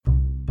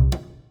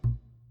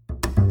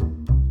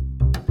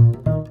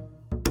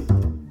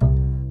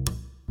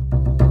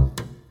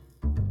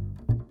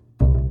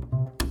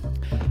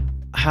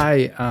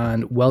Hi,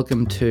 and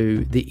welcome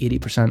to the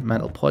 80%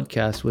 Mental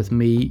Podcast with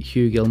me,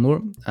 Hugh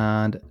Gilmore,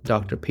 and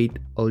Dr. Pete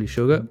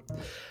Olusoga.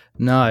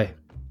 Now,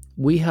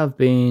 we have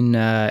been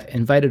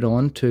invited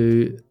on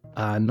to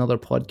another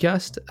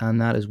podcast, and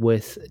that is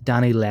with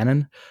Danny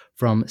Lennon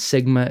from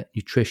Sigma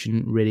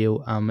Nutrition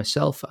Radio, and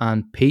myself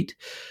and Pete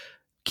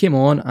came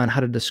on and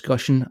had a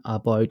discussion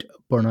about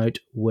burnout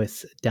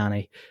with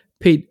Danny.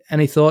 Pete,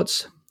 any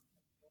thoughts?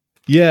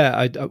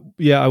 I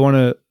want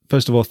to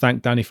first of all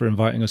thank Danny for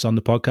inviting us on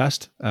the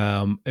podcast.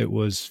 It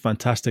was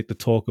fantastic to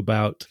talk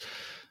about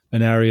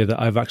an area that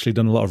I've actually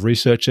done a lot of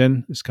research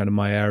in. It's kind of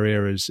my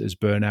area is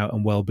burnout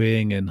and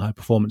well-being in high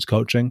performance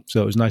coaching.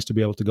 So it was nice to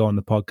be able to go on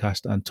the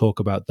podcast and talk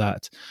about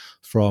that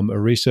from a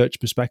research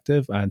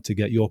perspective and to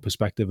get your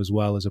perspective as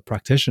well as a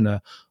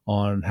practitioner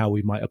on how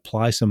we might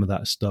apply some of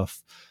that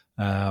stuff.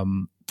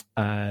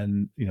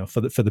 And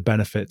for the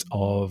benefit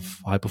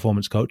of high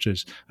performance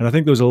coaches. And I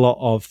think there's a lot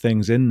of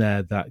things in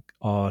there that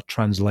are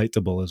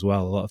translatable as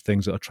well, a lot of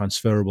things that are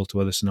transferable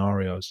to other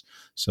scenarios.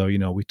 So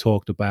we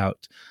talked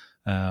about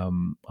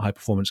high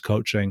performance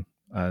coaching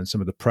and some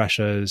of the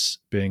pressures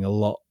being a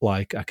lot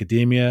like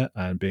academia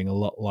and being a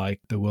lot like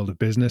the world of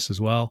business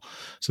as well.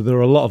 So there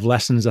are a lot of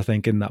lessons, I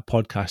think, in that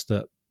podcast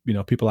that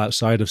people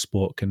outside of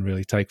sport can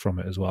really take from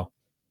it as well.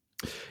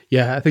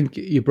 Yeah, I think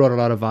you brought a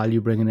lot of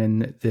value bringing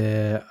in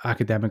the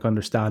academic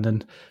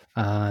understanding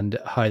and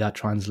how that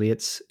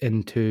translates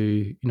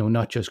into,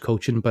 not just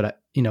coaching, but,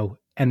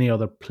 any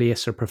other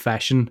place or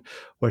profession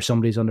where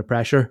somebody's under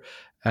pressure.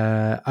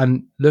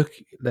 And look,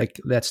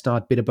 let's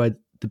not beat about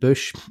the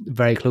bush.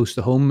 Very close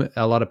to home.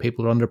 A lot of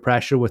people are under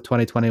pressure with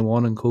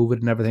 2021 and COVID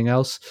and everything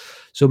else.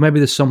 So maybe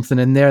there's something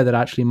in there that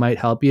actually might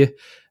help you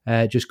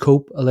just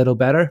cope a little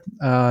better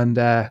and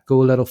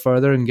go a little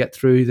further and get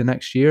through the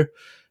next year.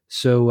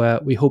 So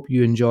we hope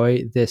you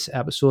enjoy this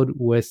episode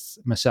with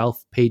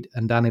myself, Pete,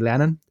 and Danny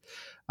Lennon.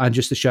 And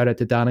just a shout out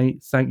to Danny.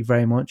 Thank you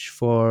very much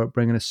for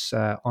bringing us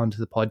onto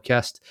the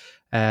podcast.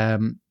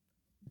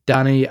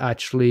 Danny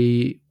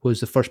actually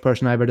was the first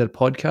person I ever did a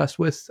podcast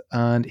with,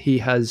 and he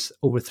has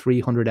over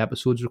 300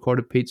 episodes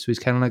recorded, Pete. So he's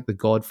kind of like the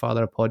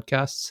godfather of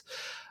podcasts.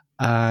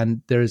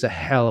 And there's a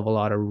hell of a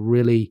lot of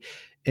really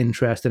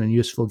interesting and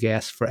useful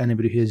guests for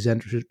anybody who is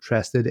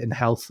interested in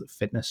health,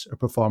 fitness, or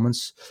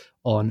performance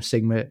on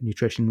Sigma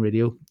Nutrition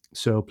Radio.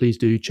 So please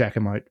do check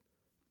him out.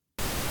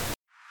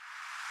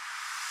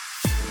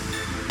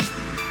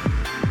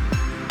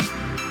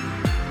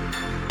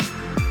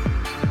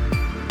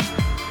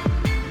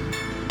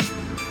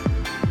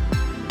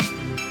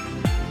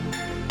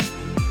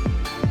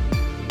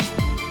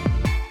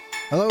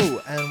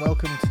 Hello and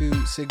welcome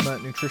to Sigma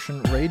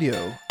Nutrition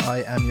Radio.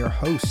 I am your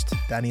host,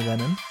 Danny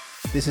Lennon.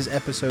 This is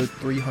episode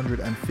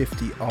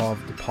 350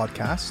 of the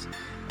podcast.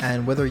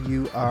 And whether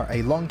you are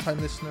a long-time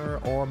listener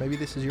or maybe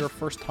this is your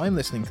first time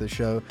listening to the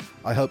show,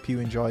 I hope you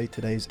enjoy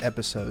today's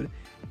episode.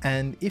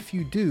 And if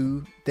you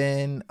do,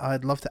 then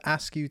I'd love to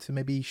ask you to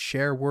maybe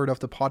share word of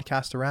the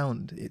podcast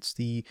around. It's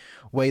the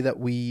way that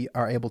we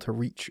are able to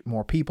reach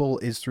more people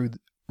is through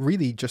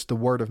really just the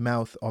word of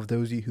mouth of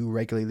those of you who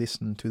regularly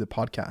listen to the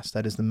podcast.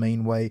 That is the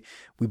main way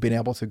we've been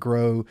able to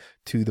grow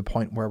to the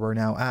point where we're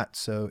now at.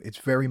 So it's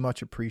very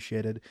much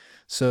appreciated.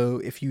 So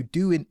if you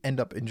do end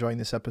up enjoying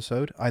this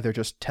episode, either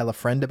just tell a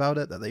friend about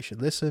it that they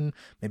should listen,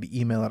 maybe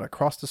email it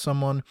across to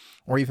someone,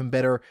 or even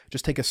better,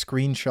 just take a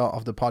screenshot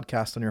of the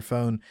podcast on your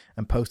phone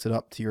and post it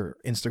up to your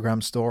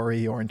Instagram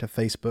story or into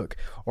Facebook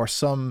or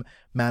some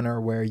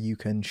manner where you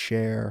can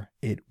share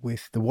it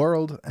with the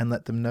world and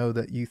let them know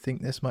that you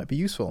think this might be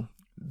useful.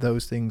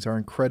 Those things are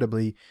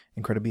incredibly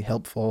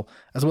helpful,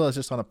 as well as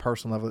just on a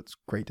personal level. It's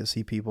great to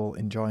see people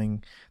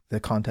enjoying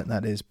the content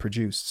that is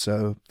produced.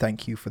 So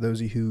thank you for those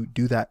of you who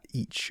do that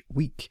each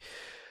week.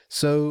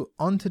 So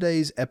on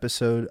today's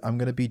episode, I'm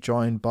going to be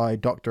joined by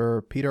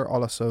Dr. Peter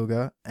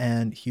Olusoga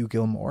and Hugh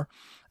Gilmore,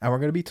 and we're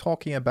going to be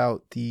talking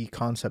about the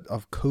concept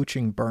of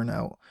coaching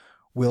burnout.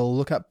 We'll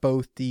look at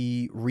both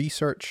the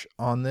research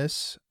on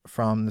this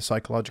from the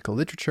psychological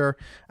literature,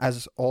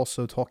 as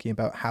also talking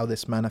about how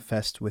this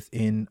manifests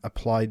within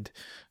applied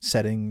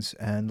settings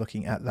and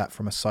looking at that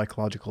from a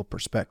psychological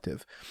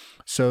perspective.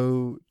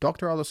 So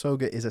Dr.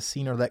 Olusoga is a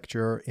senior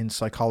lecturer in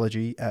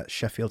psychology at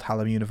Sheffield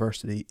Hallam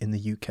University in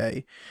the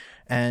UK,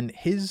 and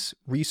his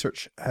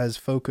research has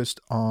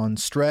focused on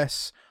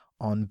stress,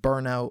 on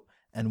burnout,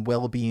 and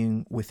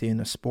well-being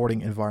within a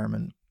sporting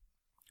environment,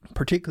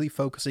 particularly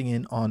focusing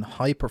in on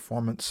high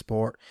performance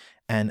sport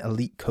and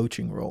elite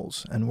coaching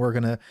roles. And we're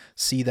going to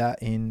see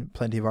that in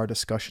plenty of our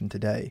discussion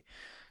today.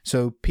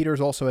 So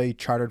Peter's also a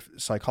chartered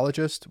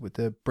psychologist with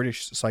the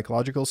British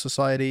Psychological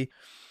Society.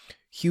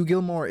 Hugh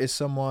Gilmore is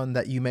someone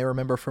that you may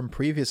remember from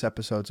previous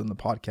episodes on the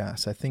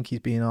podcast. I think he's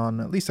been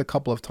on at least a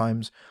couple of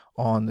times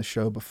on the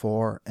show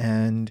before,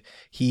 and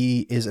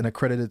he is an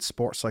accredited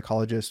sports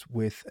psychologist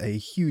with a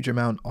huge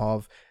amount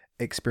of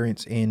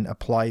experience in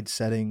applied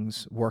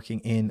settings, working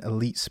in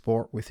elite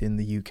sport within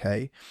the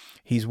UK.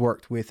 He's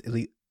worked with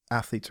elite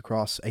athletes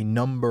across a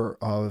number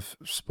of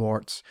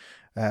sports,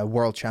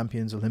 world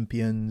champions,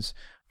 Olympians,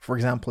 For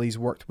example, he's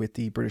worked with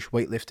the British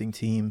weightlifting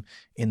team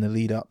in the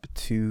lead up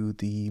to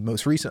the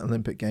most recent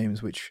Olympic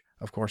Games, which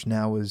of course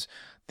now is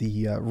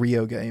the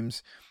Rio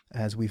Games,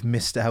 as we've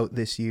missed out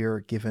this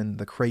year given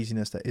the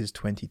craziness that is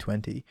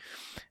 2020.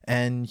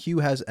 And Hugh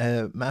has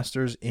a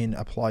master's in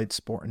applied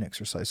sport and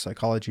exercise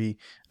psychology.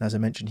 And as I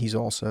mentioned, he's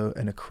also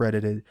an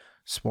accredited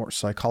sports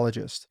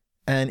psychologist.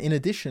 And in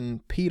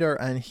addition, Peter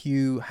and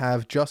Hugh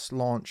have just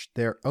launched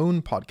their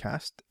own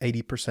podcast,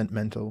 80%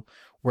 Mental,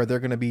 where they're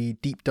going to be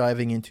deep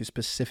diving into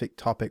specific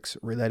topics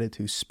related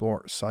to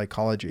sport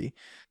psychology.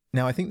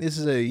 Now, I think this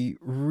is a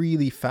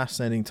really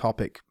fascinating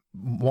topic,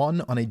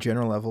 one, on a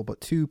general level, but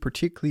two,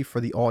 particularly for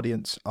the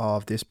audience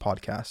of this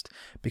podcast,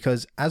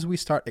 because as we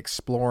start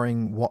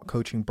exploring what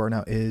coaching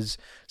burnout is,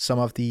 some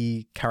of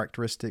the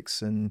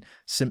characteristics and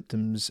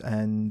symptoms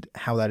and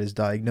how that is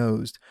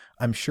diagnosed,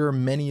 I'm sure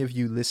many of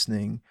you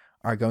listening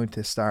are going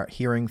to start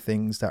hearing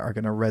things that are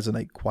going to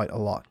resonate quite a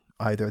lot,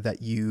 either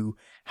that you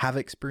have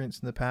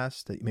experienced in the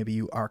past, that maybe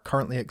you are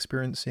currently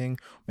experiencing,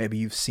 maybe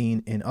you've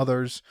seen in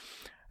others.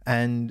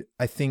 And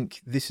I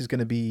think this is going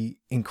to be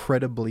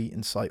incredibly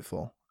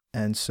insightful.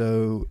 And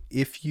so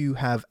if you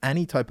have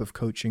any type of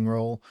coaching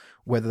role,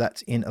 whether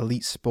that's in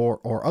elite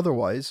sport or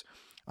otherwise,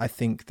 I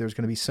think there's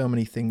going to be so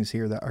many things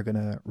here that are going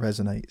to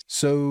resonate.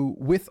 So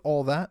with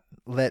all that,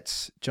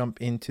 let's jump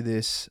into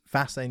this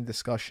fascinating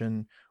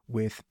discussion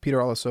with Peter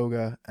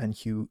Olusoga and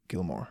Hugh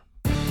Gilmore.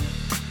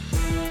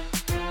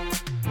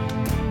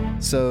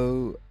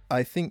 So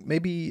I think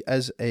maybe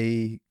as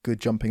a good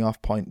jumping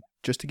off point,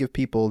 just to give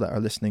people that are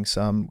listening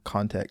some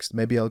context,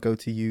 maybe I'll go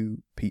to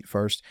you, Pete,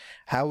 first.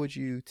 How would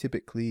you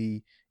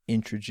typically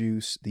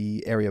introduce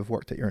the area of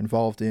work that you're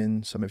involved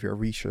in, some of your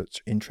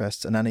research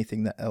interests, and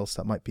anything else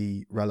that might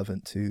be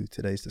relevant to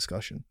today's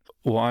discussion?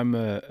 Well, I'm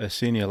a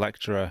senior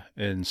lecturer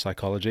in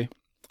psychology.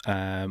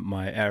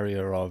 My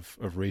area of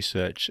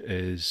research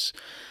is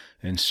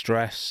in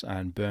stress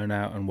and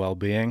burnout and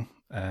well-being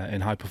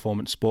in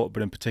high-performance sport,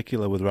 but in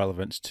particular with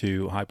relevance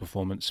to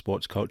high-performance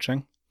sports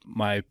coaching.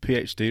 My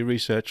PhD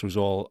research was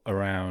all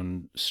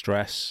around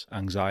stress,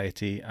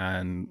 anxiety,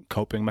 and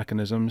coping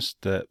mechanisms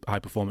that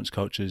high-performance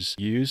coaches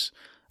use.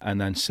 And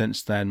then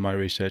since then, my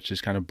research has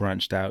kind of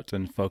branched out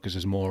and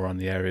focuses more on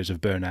the areas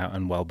of burnout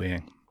and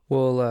well-being.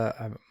 Well,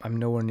 I'm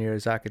nowhere near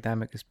as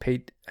academic as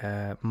Pete.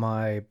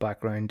 My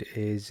background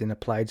is in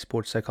applied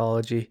sports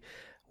psychology,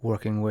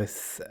 working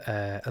with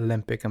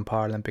Olympic and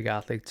Paralympic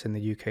athletes in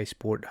the UK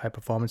sport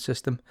high-performance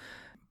system,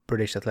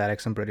 British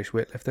athletics and British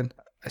weightlifting.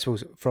 I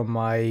suppose from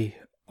my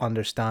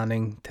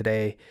understanding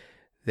today,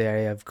 the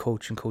area of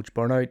coach and coach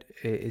burnout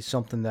is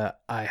something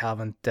that I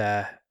haven't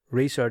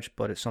researched,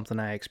 but it's something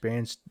I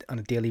experienced on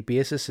a daily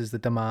basis, is the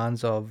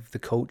demands of the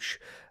coach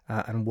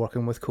and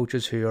working with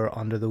coaches who are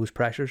under those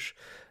pressures.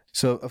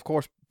 So, of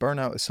course,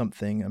 burnout is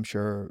something I'm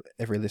sure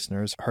every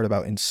listener has heard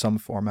about in some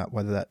format,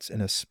 whether that's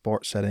in a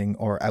sports setting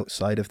or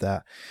outside of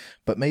that.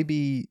 But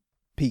maybe,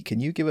 Pete,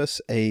 can you give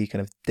us a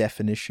kind of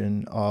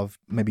definition of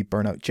maybe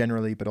burnout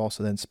generally, but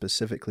also then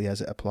specifically as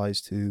it applies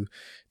to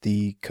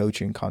the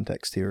coaching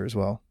context here as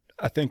well?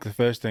 I think the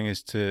first thing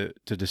is to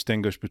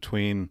distinguish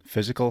between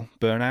physical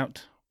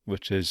burnout,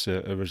 which is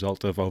a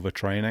result of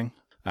overtraining,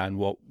 and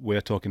what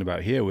we're talking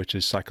about here, which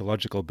is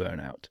psychological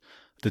burnout.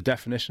 The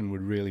definition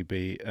would really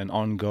be an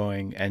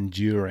ongoing,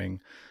 enduring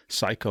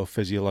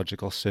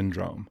psychophysiological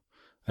syndrome.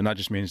 And that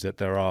just means that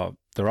there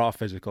are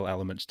physical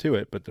elements to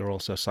it, but there are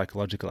also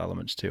psychological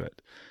elements to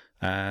it.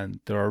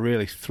 And there are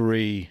really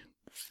three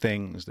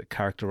things that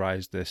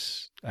characterize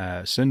this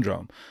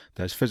syndrome.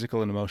 There's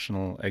physical and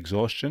emotional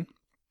exhaustion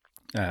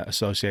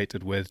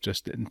associated with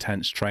just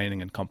intense training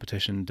and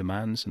competition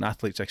demands, and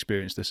athletes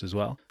experience this as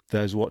well.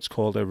 There's what's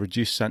called a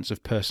reduced sense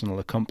of personal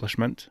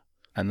accomplishment,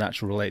 and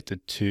that's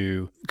related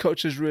to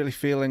coaches really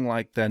feeling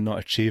like they're not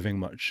achieving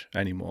much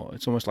anymore.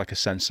 It's almost like a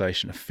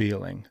sensation, a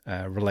feeling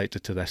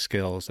related to their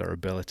skills, their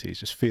abilities,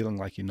 just feeling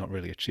like you're not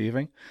really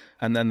achieving.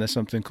 And then there's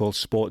something called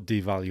sport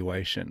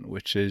devaluation,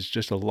 which is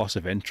just a loss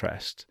of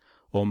interest,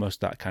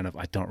 almost that kind of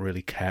I don't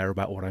really care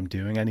about what I'm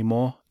doing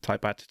anymore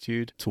type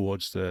attitude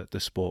towards the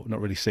sport, not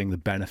really seeing the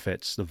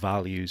benefits, the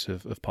values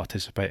of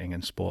participating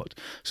in sport.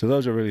 So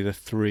those are really the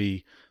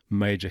three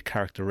major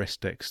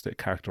characteristics that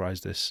characterize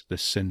this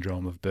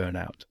syndrome of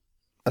burnout.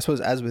 I suppose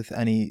as with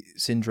any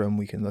syndrome,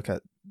 we can look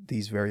at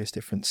these various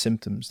different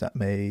symptoms that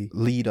may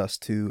lead us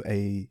to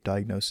a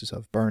diagnosis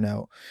of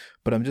burnout.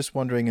 But I'm just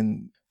wondering,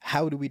 and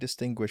how do we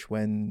distinguish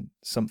when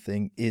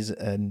something is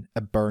a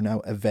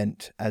burnout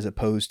event as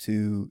opposed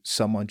to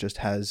someone just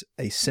has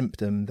a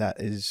symptom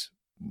that is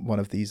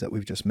one of these that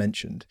we've just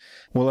mentioned?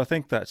 Well, I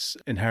think that's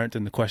inherent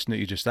in the question that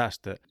you just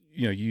asked, that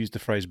you used the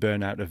phrase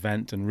burnout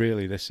event, and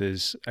really this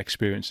is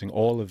experiencing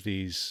all of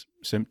these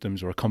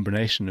symptoms or a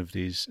combination of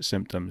these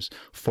symptoms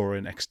for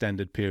an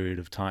extended period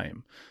of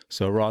time.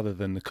 So rather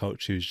than the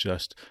coach who's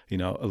just, a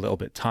little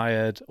bit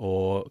tired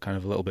or kind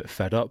of a little bit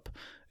fed up,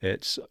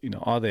 it's,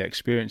 are they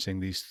experiencing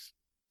this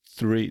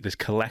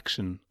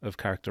collection of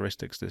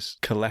characteristics, this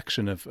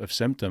collection of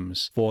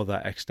symptoms for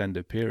that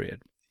extended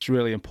period? It's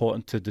really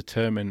important to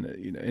determine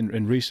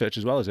in research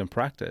as well as in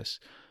practice,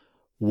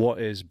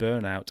 what is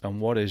burnout and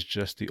what is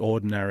just the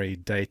ordinary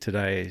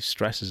day-to-day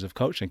stresses of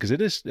coaching, because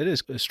it is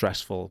a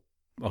stressful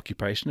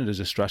occupation. It is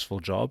a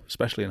stressful job,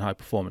 especially in high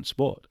performance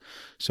sport.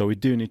 So we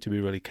do need to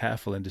be really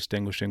careful in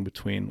distinguishing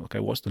between, okay,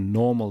 what's the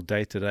normal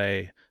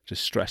day-to-day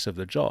just stress of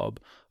the job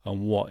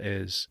and what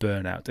is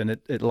burnout. And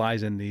it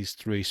lies in these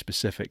three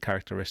specific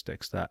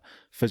characteristics: that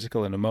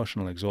physical and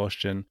emotional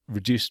exhaustion,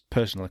 reduced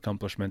personal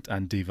accomplishment,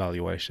 and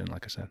devaluation,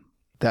 like I said.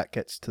 That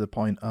gets to the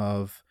point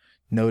of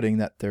noting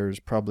that there's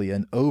probably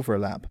an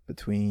overlap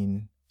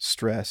between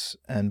stress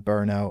and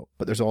burnout,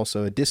 but there's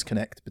also a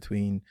disconnect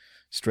between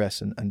stress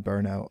and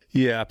burnout.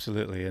 Yeah,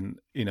 absolutely. And,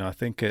 I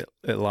think it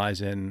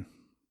lies in,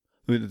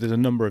 there's a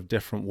number of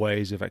different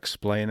ways of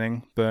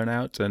explaining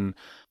burnout. And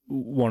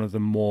one of the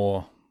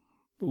more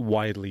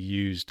widely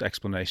used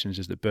explanations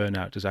is that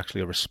burnout is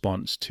actually a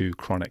response to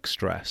chronic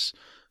stress.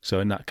 So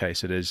in that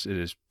case, it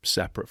is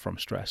separate from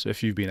stress. So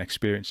if you've been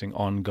experiencing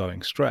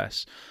ongoing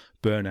stress,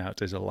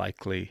 burnout is a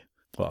likely,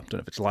 well, I don't know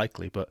if it's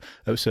likely, but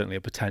it was certainly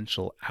a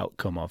potential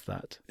outcome of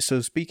that.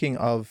 So speaking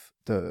of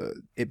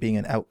it being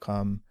an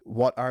outcome,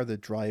 what are the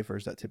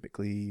drivers that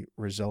typically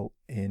result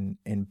in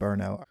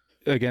burnout?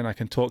 Again, I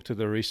can talk to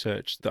the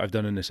research that I've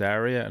done in this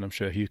area, and I'm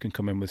sure Hugh can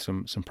come in with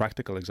some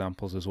practical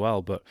examples as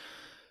well. But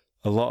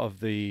a lot of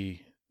the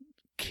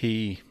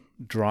key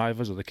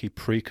drivers or the key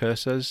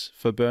precursors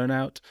for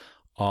burnout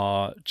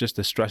are just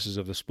the stresses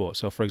of the sport.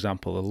 So, for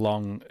example, the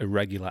long,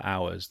 irregular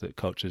hours that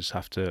coaches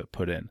have to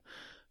put in.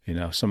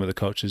 Some of the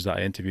coaches that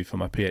I interviewed for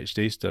my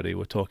PhD study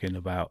were talking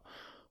about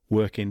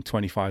working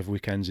 25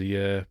 weekends a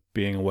year,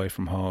 being away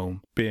from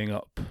home, being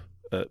up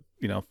at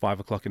 5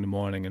 o'clock in the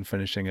morning and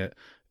finishing at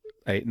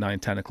 8, 9,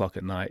 10 o'clock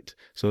at night.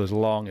 So there's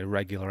long,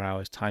 irregular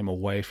hours, time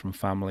away from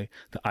family,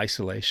 the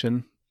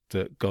isolation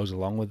that goes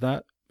along with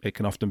that. It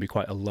can often be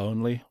quite a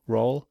lonely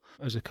role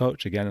as a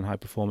coach, again, in high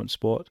performance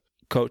sport.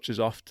 Coaches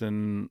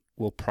often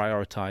will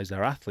prioritize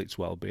their athletes'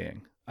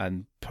 well-being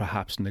and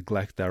perhaps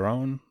neglect their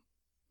own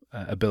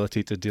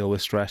ability to deal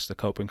with stress, the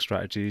coping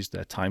strategies,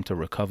 their time to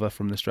recover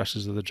from the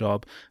stresses of the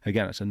job.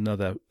 Again, it's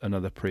another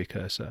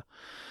precursor.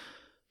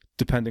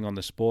 Depending on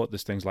the sport,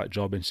 there's things like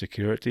job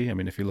insecurity. I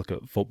mean, if you look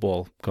at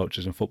football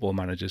coaches and football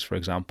managers, for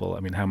example, I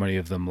mean, how many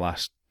of them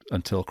last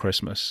until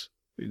Christmas?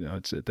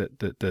 It's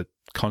the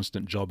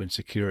constant job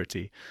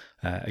insecurity.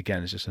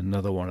 Again, is just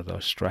another one of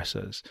those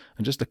stressors.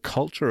 And just the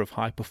culture of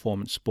high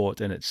performance sport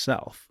in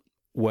itself,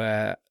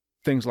 where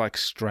things like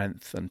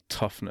strength and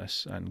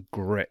toughness and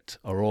grit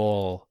are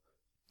all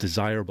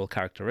desirable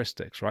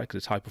characteristics, right? Because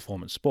it's high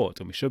performance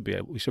sport, and we should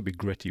be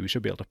gritty. We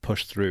should be able to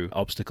push through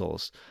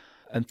obstacles.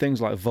 And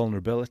things like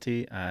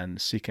vulnerability and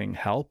seeking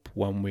help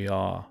when we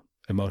are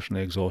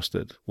emotionally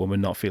exhausted, when we're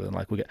not feeling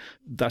like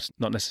that's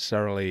not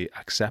necessarily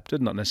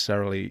accepted, not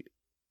necessarily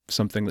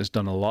something that's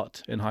done a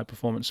lot in high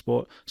performance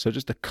sport. So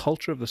just the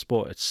culture of the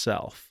sport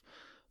itself,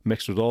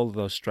 mixed with all of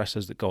those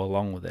stresses that go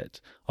along with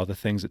it, are the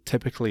things that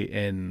typically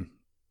in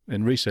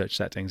research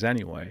settings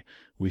anyway,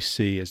 we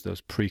see as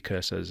those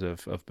precursors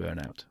of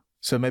burnout.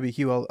 So maybe,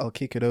 Hugh, I'll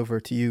kick it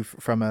over to you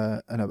from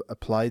an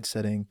applied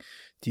setting.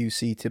 Do you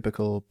see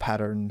typical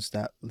patterns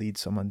that lead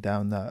someone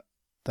down that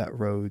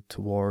road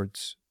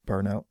towards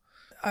burnout?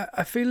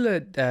 I feel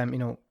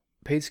that,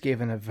 Pete's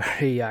given a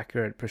very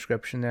accurate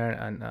prescription there,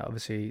 and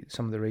obviously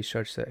some of the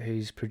research that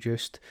he's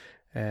produced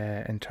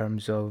in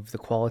terms of the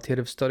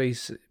qualitative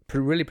studies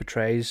really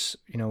portrays,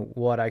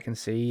 what I can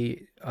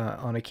see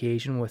on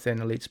occasion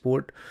within elite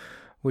sport,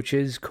 which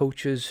is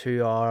coaches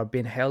who are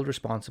being held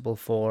responsible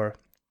for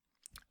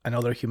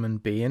another human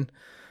being,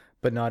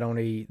 but not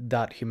only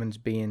that human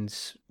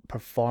being's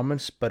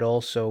performance, but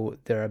also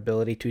their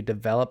ability to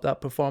develop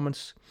that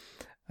performance.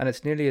 And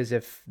it's nearly as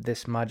if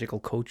this magical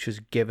coach is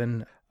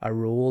given a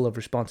role of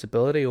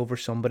responsibility over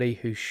somebody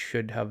who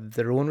should have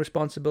their own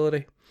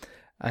responsibility.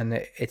 And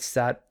it's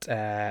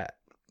that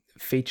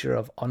feature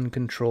of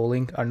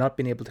uncontrolling, or not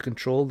being able to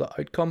control the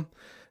outcome,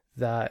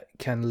 that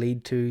can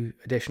lead to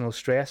additional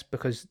stress,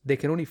 because they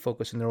can only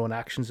focus on their own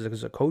actions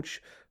as a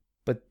coach,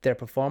 but their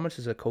performance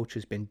as a coach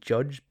has been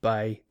judged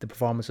by the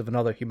performance of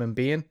another human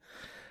being.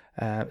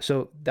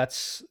 So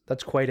that's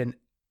quite an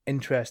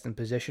interesting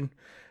position.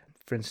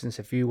 For instance,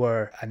 if you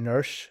were a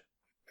nurse,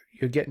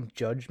 you're getting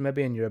judged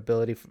maybe in your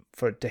ability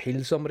to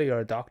heal somebody, or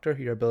a doctor,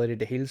 your ability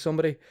to heal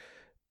somebody,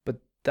 but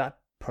that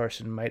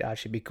person might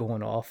actually be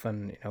going off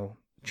and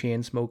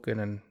chain smoking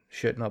and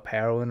shooting up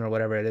heroin or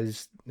whatever it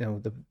is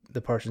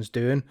the person's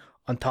doing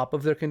on top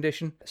of their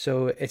condition.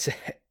 So it's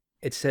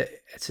a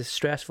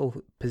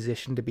stressful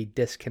position to be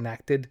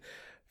disconnected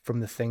from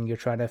the thing you're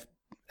trying to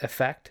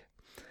affect.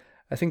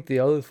 I think the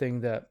other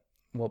thing that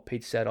what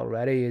Pete said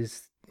already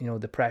is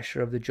the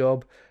pressure of the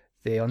job,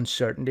 the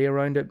uncertainty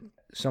around it.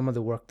 Some of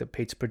the work that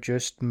Pete's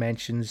produced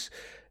mentions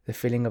the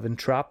feeling of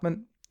entrapment.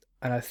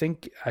 And I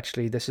think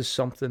actually this is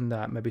something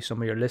that maybe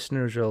some of your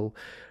listeners will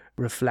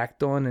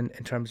reflect on in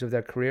terms of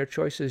their career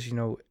choices.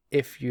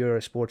 If you're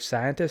a sports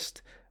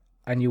scientist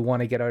and you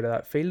want to get out of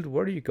that field,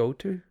 where do you go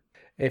to?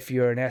 If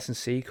you're an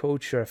S&C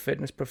coach or a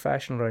fitness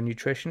professional or a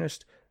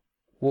nutritionist,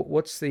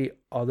 what's the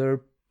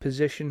other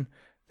position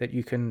that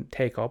you can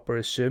take up or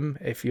assume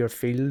if your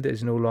field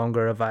is no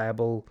longer a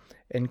viable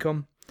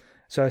income.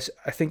 So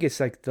I think it's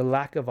like the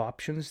lack of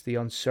options, the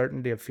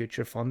uncertainty of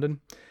future funding.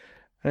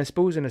 And I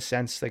suppose in a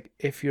sense, like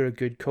if you're a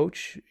good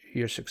coach,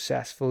 you're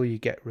successful, you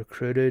get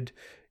recruited,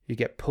 you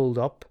get pulled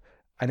up,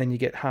 and then you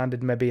get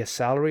handed maybe a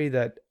salary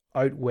that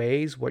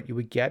outweighs what you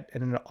would get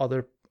in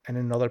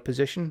another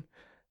position.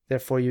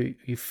 Therefore,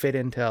 you fit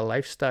into a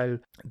lifestyle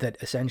that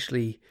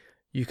essentially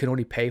you can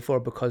only pay for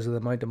because of the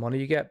amount of money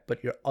you get,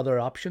 but your other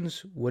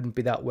options wouldn't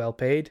be that well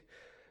paid.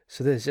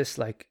 So there's just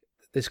like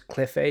this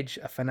cliff edge,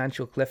 a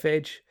financial cliff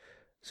edge.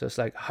 So it's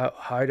like,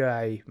 how do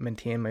I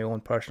maintain my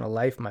own personal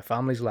life, my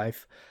family's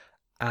life,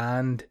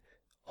 and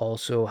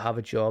also have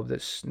a job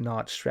that's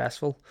not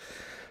stressful?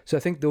 So I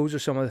think those are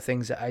some of the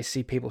things that I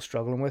see people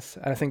struggling with.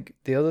 And I think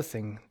the other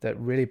thing that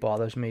really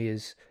bothers me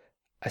is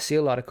I see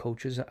a lot of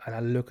coaches and I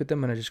look at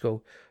them and I just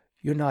go,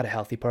 you're not a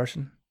healthy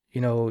person.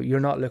 You know, you're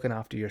not looking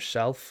after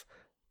yourself.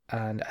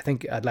 And I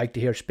think I'd like to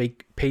hear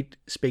Pete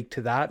speak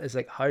to that. Is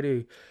like,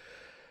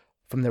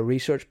 from the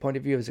research point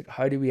of view, is like,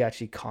 how do we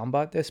actually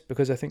combat this?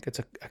 Because I think it's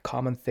a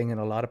common thing in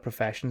a lot of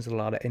professions, a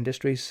lot of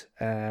industries,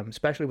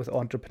 especially with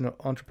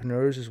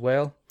entrepreneurs as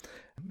well.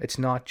 It's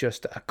not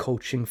just a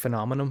coaching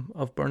phenomenon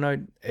of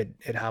burnout.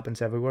 It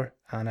happens everywhere.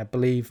 And I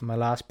believe my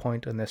last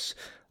point on this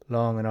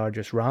long and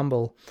arduous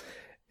ramble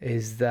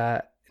is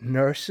that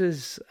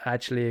nurses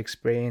actually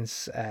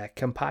experience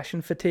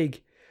compassion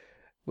fatigue,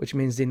 which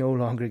means they no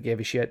longer give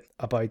a shit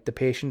about the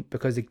patient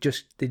because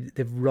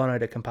they've run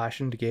out of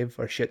compassion to give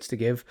or shits to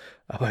give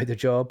about their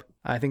job.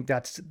 I think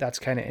that's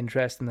kind of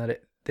interesting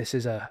that this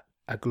is a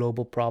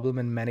global problem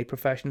in many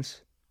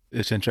professions.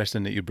 It's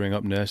interesting that you bring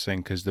up nursing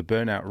because the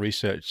burnout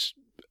research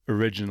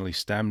originally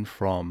stemmed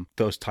from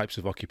those types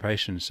of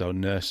occupations. So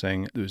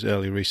nursing, there was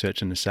early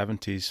research in the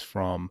 70s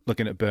from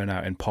looking at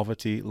burnout in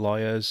poverty,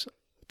 lawyers.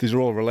 These are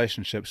all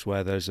relationships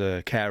where there's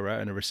a carer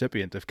and a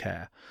recipient of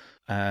care.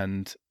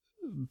 And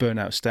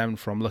burnout stemmed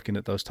from looking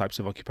at those types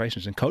of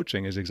occupations, and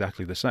coaching is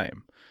exactly the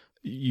same.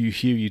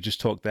 You just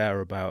talked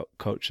there about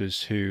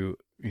coaches who,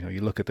 you know,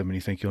 you look at them and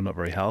you think you're not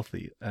very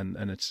healthy. And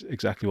it's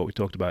exactly what we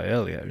talked about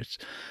earlier. It's,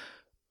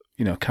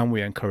 you know, can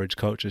we encourage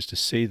coaches to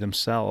see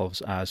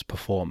themselves as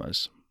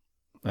performers?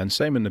 And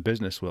same in the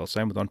business world,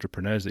 same with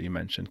entrepreneurs that you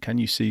mentioned. Can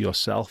you see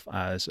yourself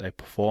as a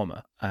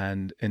performer?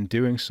 And in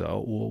doing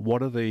so, well,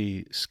 what are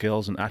the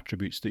skills and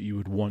attributes that you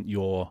would want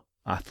your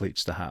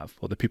athletes to have,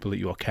 or the people that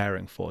you are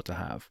caring for to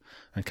have?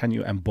 And can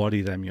you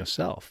embody them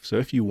yourself? So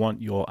if you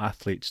want your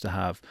athletes to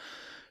have,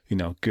 you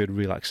know, good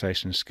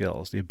relaxation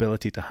skills, the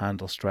ability to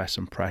handle stress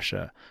and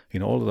pressure, you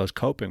know, all of those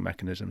coping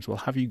mechanisms, well,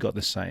 have you got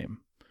the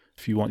same?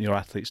 If you want your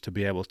athletes to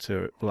be able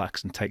to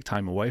relax and take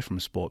time away from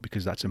sport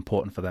because that's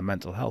important for their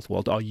mental health,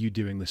 well, are you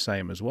doing the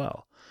same as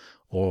well?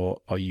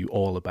 Or are you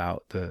all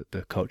about the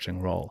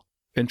coaching role?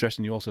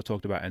 Interesting, you also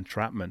talked about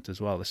entrapment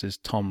as well. This is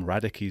Tom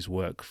Radicke's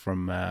work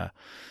from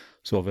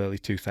sort of early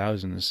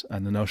 2000s,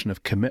 and the notion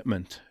of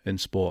commitment in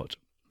sport.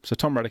 So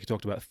Tom Radicke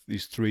talked about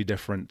these three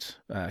different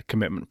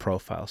commitment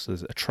profiles. So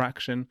there's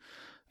attraction,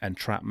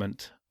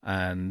 entrapment,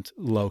 and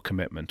low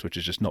commitment, which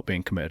is just not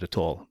being committed at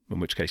all, in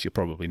which case you're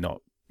probably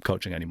not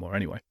coaching anymore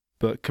anyway.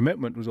 But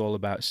commitment was all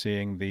about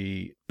seeing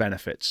the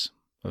benefits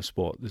of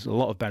sport. There's a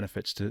lot of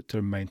benefits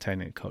to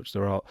maintaining a coach.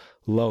 There are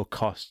low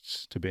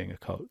costs to being a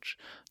coach.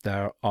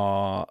 There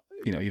are,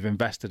 you know, you've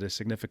invested a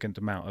significant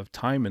amount of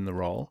time in the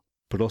role,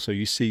 but also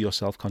you see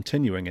yourself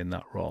continuing in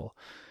that role.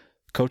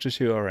 Coaches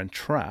who are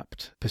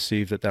entrapped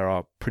perceive that there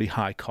are pretty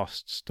high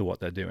costs to what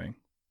they're doing,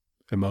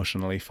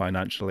 emotionally,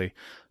 financially.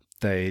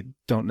 They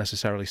don't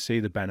necessarily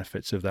see the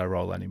benefits of their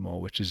role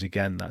anymore, which is,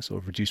 again, that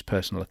sort of reduced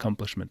personal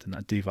accomplishment and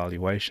that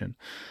devaluation.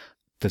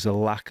 There's a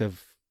lack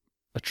of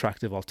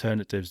attractive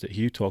alternatives that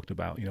Hugh talked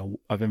about. You know,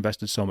 I've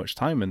invested so much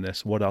time in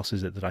this. What else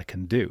is it that I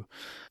can do?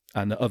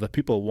 And that other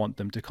people want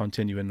them to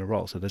continue in the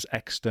role. So there's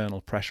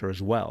external pressure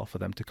as well for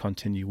them to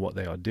continue what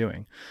they are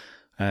doing.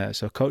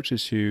 So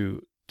coaches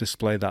who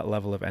display that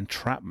level of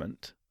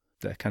entrapment,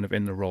 they're kind of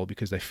in the role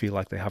because they feel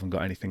like they haven't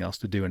got anything else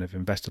to do and have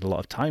invested a lot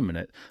of time in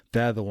it.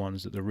 They're the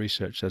ones that the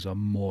research says are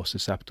more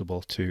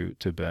susceptible to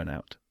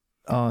burnout.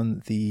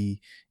 On the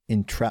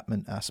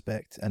entrapment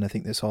aspect, and I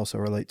think this also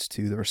relates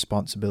to the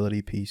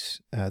responsibility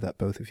piece that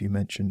both of you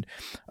mentioned,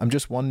 I'm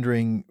just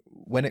wondering,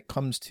 when it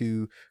comes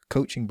to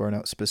coaching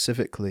burnout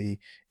specifically,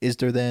 is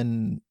there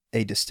then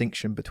a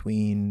distinction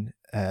between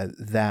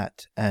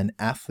that and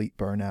athlete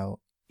burnout,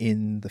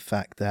 in the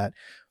fact that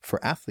for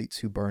athletes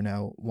who burn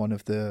out, one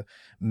of the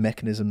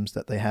mechanisms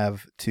that they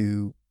have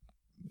to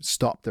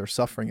stop their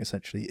suffering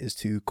essentially is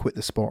to quit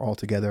the sport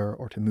altogether,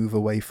 or to move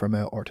away from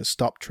it, or to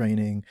stop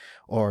training,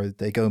 or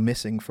they go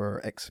missing for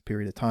X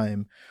period of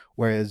time.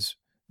 Whereas,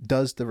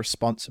 does the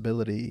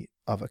responsibility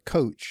of a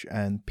coach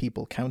and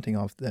people counting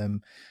on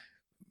them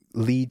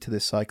lead to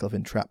this cycle of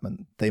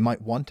entrapment? They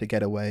might want to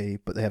get away,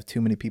 but they have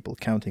too many people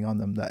counting on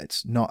them that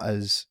it's not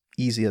as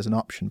easy as an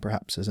option,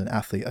 perhaps, as an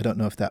athlete. I don't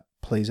know if that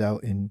plays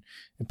out in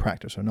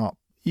practice or not.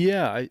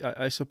 Yeah,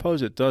 I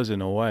suppose it does in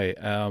a way.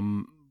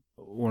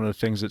 One of the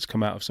things that's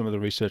come out of some of the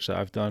research that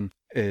I've done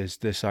is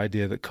this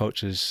idea that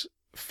coaches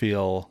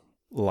feel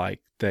like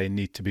they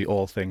need to be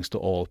all things to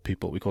all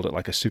people. We called it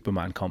like a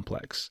Superman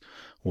complex,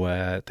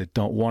 where they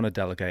don't want to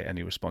delegate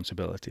any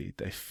responsibility.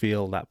 They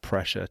feel that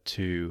pressure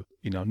to,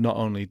 not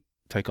only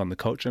take on the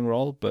coaching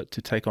role, but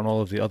to take on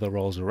all of the other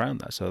roles around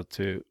that. So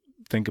to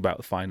think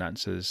about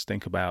finances,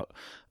 think about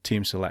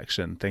team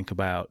selection, think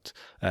about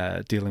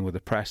dealing with the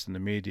press and the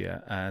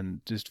media,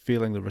 and just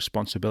feeling the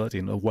responsibility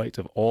and the weight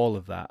of all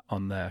of that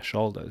on their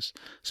shoulders.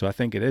 So I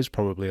think it is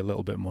probably a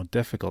little bit more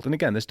difficult. And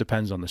again, this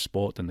depends on the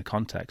sport and the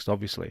context,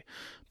 obviously.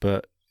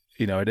 But,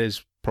 it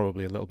is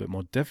probably a little bit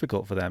more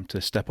difficult for them to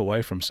step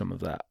away from some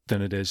of that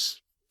than it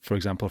is, for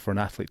example, for an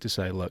athlete to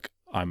say, look,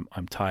 I'm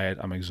tired,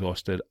 I'm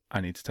exhausted, I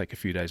need to take a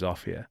few days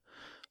off here.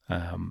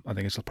 I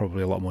think it's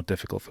probably a lot more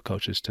difficult for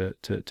coaches to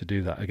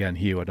do that. Again,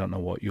 Hugh, I don't know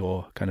what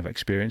your kind of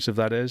experience of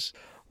that is.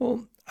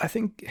 Well, I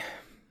think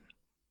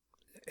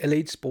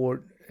elite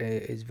sport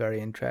is very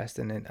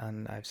interesting,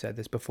 and I've said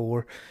this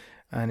before,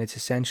 and it's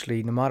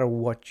essentially no matter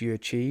what you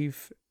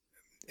achieve,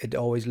 it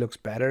always looks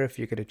better if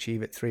you could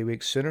achieve it 3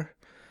 weeks sooner.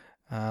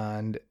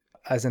 And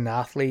as an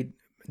athlete,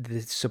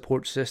 the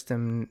support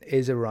system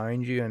is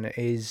around you, and it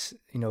is,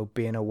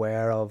 being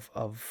aware of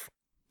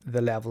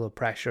the level of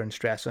pressure and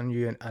stress on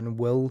you, and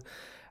will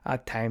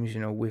at times,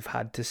 we've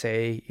had to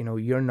say,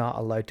 you're not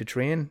allowed to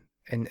train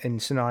in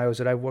scenarios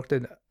that I've worked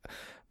in.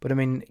 But I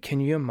mean, can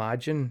you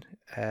imagine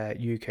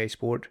UK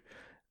sport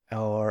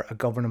or a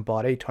governing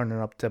body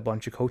turning up to a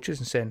bunch of coaches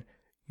and saying,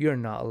 you're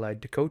not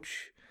allowed to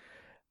coach?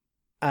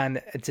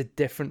 And it's a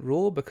different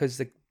role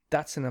because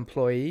that's an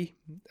employee.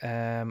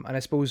 And I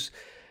suppose,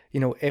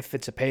 if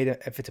it's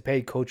a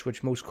paid coach,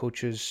 which most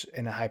coaches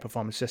in a high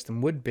performance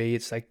system would be,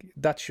 it's like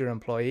that's your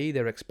employee.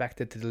 They're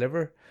expected to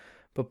deliver.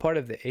 But part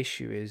of the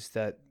issue is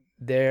that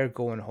they're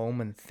going home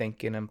and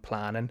thinking and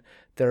planning.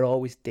 They're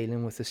always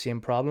dealing with the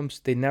same problems.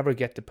 They never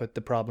get to put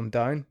the problem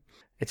down.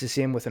 It's the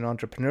same with an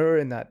entrepreneur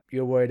in that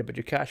you're worried about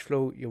your cash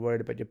flow, you're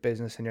worried about your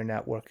business and your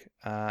network.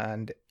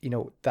 And,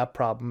 that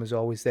problem is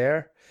always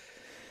there.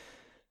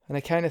 And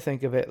I kind of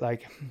think of it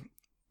like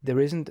there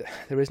isn't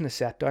a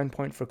set down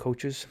point for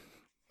coaches.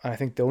 And I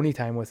think the only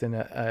time within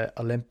a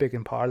Olympic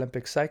and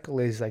Paralympic cycle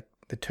is like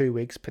the 2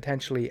 weeks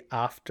potentially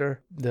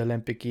after the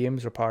Olympic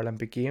Games or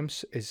Paralympic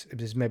Games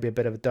is maybe a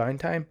bit of a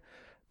downtime.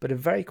 But it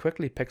very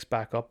quickly picks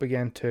back up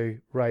again to,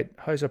 right,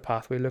 how's our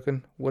pathway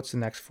looking? What's the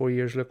next 4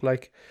 years look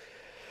like?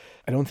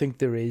 I don't think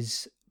there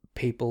is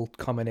people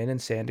coming in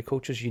and saying to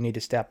coaches, you need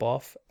to step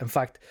off. In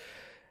fact,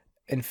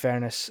 in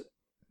fairness,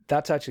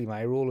 that's actually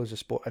my role as a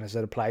sport and as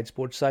an applied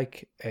sports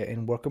psych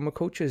in working with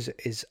coaches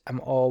is I'm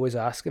always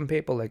asking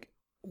people like,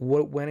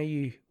 when are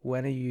you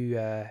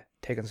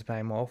taking some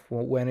time off?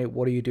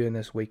 What are you doing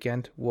this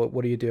weekend?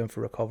 What are you doing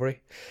for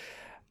recovery?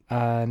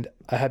 And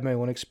I had my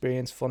own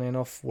experience, funny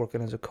enough,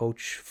 working as a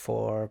coach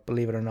for,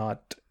 believe it or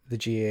not, the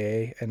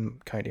GAA in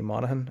County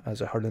Monaghan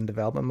as a hurling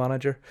development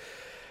manager,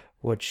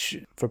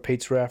 which for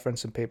Pete's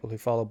reference and people who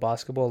follow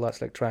basketball,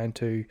 that's like trying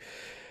to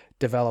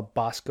develop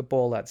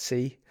basketball at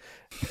sea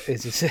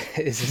is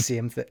the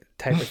same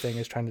type of thing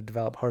as trying to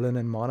develop hurling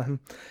in Monaghan.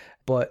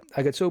 But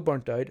I got so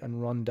burnt out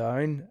and run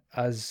down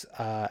as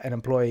an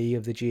employee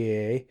of the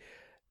GAA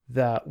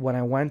that when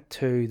I went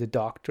to the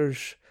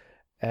doctors,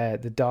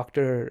 the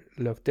doctor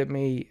looked at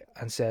me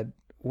and said,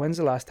 when's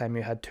the last time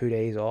you had 2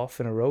 days off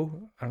in a row?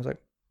 And I was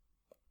like,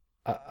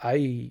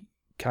 I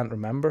can't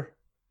remember,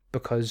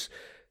 because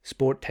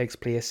sport takes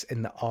place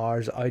in the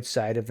hours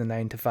outside of the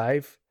 9 to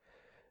 5.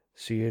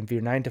 So you have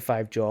your 9 to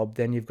 5 job,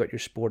 then you've got your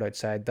sport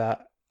outside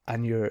that,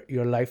 and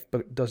your life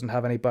doesn't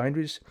have any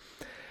boundaries.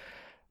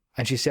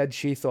 And she said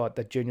she thought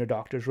that junior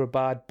doctors were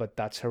bad, but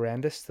that's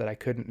horrendous that I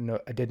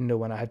didn't know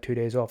when I had 2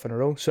 days off in a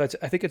row. So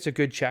I think it's a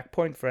good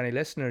checkpoint for any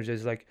listeners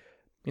is like,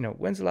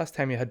 when's the last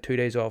time you had 2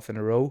 days off in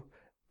a row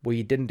where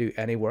you didn't do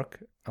any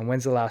work? And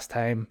when's the next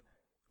time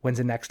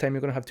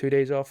you're going to have 2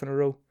 days off in a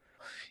row?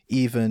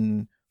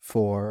 Even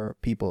for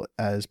people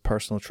as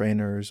personal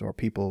trainers or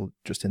people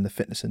just in the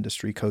fitness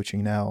industry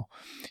coaching now,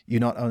 you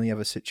not only have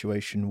a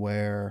situation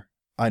where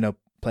I know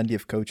plenty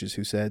of coaches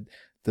who said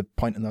the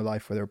point in their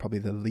life where they were probably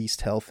the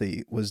least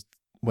healthy was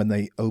when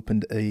they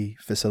opened a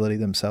facility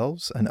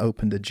themselves and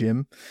opened a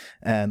gym.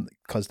 And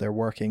because they're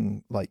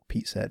working, like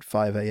Pete said,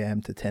 5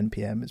 a.m. to 10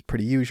 p.m. is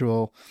pretty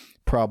usual,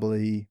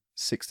 probably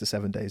 6 to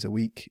 7 days a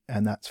week.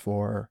 And that's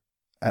for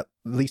at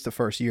least the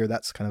first year,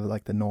 that's kind of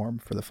like the norm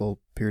for the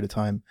full period of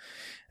time.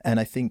 And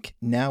I think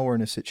now we're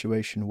in a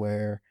situation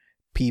where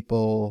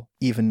people,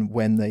 even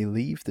when they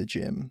leave the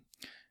gym,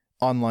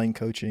 online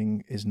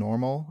coaching is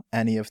normal.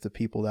 Any of the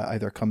people that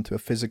either come to a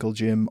physical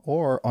gym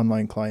or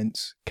online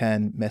clients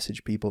can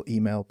message people,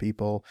 email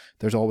people.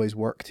 There's always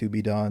work to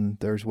be done.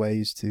 There's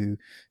ways to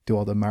do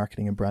all the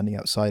marketing and branding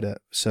outside it.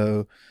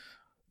 So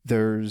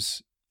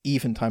there's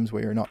even times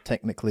where you're not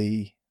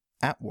technically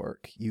at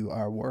work, you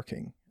are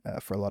working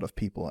for a lot of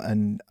people.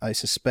 And I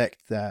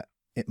suspect that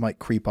it might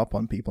creep up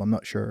on people. I'm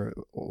not sure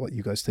what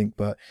you guys think,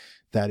 but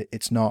that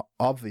it's not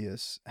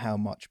obvious how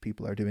much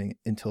people are doing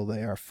until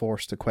they are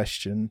forced to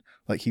question.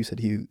 Like you said,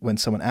 Hugh, when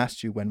someone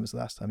asked you when was the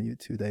last time you had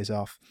 2 days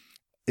off,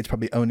 it's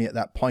probably only at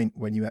that point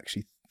when you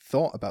actually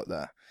thought about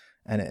that.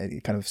 and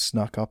it kind of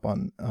snuck up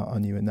on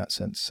you in that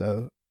sense.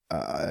 So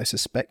I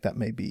suspect that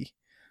may be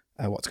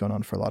what's going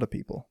on for a lot of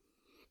people.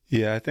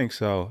 Yeah, I think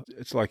so.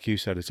 It's like you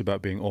said, it's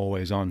about being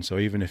always on. So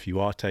even if you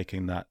are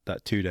taking that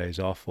 2 days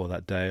off or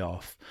that day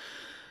off,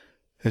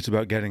 it's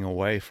about getting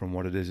away from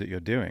what it is that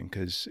you're doing.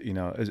 Because, you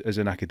know, as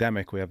an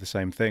academic, we have the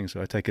same thing.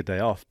 So I take a day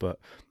off, but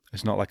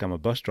it's not like I'm a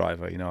bus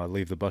driver. You know, I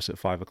leave the bus at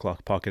 5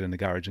 o'clock, park it in the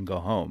garage and go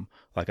home.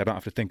 Like, I don't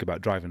have to think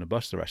about driving a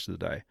bus the rest of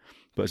the day.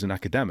 But as an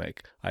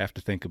academic, I have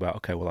to think about,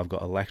 okay, well, I've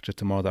got a lecture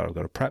tomorrow that I've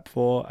got to prep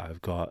for.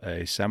 I've got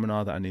a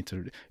seminar that I need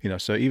to, you know,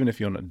 so even if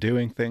you're not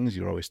doing things,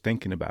 you're always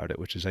thinking about it,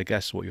 which is, I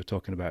guess, what you're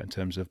talking about in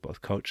terms of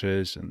both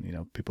coaches and, you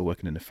know, people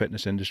working in the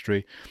fitness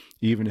industry.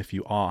 Even if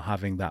you are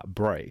having that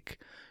break,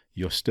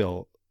 you're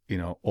still, you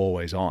know,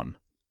 always on.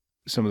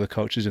 Some of the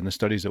coaches in the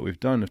studies that we've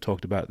done have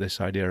talked about this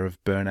idea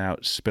of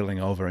burnout spilling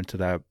over into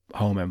their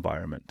home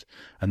environment.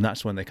 And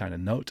that's when they kind of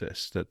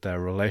notice that their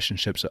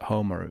relationships at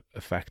home are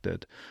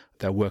affected.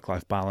 Their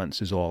work-life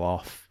balance is all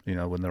off. You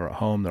know, when they're at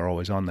home, they're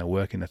always on, they're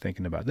working, they're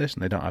thinking about this,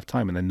 and they don't have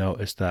time. And they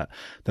notice that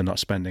they're not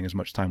spending as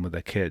much time with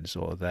their kids,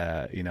 or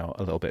they're, you know,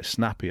 a little bit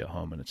snappy at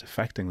home, and it's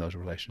affecting those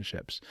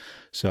relationships.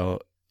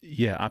 So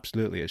yeah,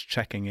 absolutely. It's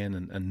checking in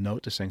and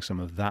noticing some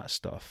of that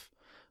stuff,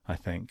 I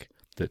think,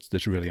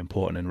 that's really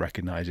important in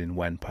recognizing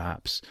when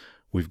perhaps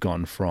we've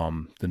gone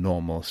from the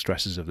normal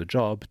stresses of the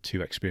job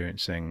to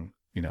experiencing,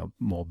 you know,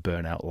 more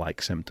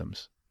burnout-like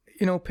symptoms.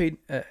 You know, Pete,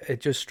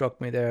 it just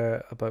struck me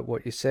there about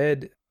what you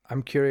said.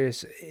 I'm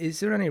curious,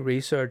 is there any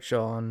research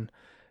on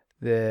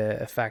the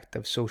effect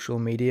of social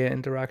media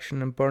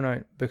interaction and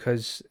burnout?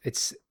 Because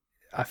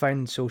I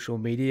find social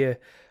media,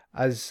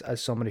 as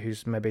somebody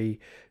who's maybe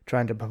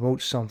trying to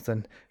promote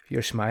something,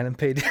 you're smiling,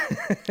 Pete.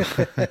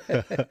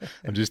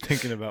 I'm just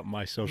thinking about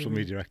my social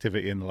media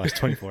activity in the last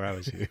 24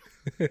 hours here.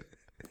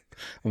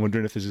 I'm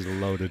wondering if this is a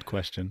loaded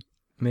question.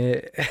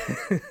 Mate,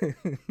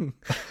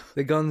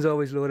 the gun's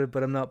always loaded,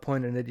 but I'm not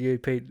pointing at you,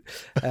 Pete.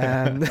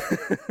 But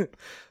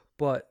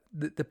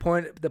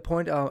the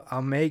point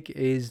I'll make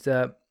is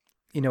that,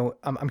 you know,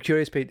 I'm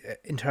curious, Pete,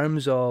 in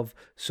terms of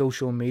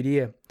social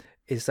media.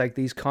 It's like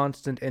these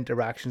constant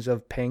interactions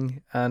of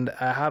ping, and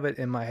I have it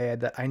in my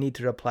head that I need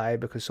to reply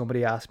because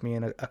somebody asked me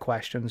in a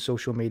question on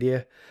social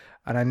media,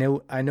 and I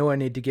know I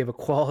need to give a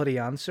quality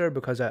answer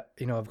because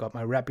I've got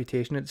my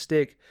reputation at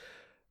stake.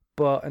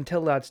 But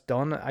until that's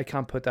done, I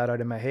can't put that out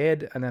of my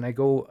head, and then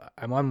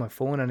I'm on my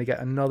phone and I get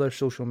another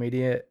social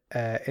media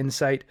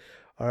insight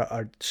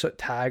or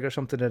tag or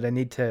something that I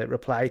need to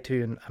reply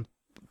to and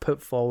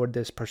put forward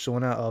this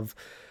persona of,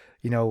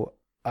 you know,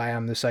 I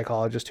am the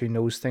psychologist who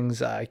knows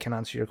things. I can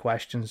answer your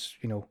questions.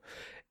 You know,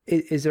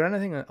 is there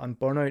anything on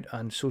burnout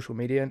and social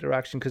media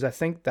interaction? Because I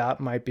think that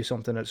might be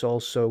something that's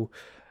also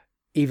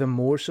even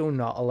more so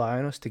not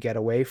allowing us to get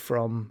away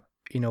from,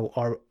 you know,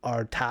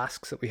 our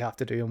tasks that we have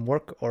to do in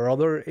work or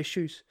other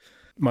issues.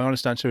 My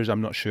honest answer is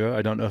I'm not sure.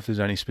 I don't know if there's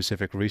any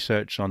specific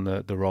research on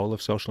the role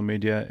of social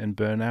media in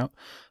burnout.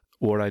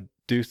 What I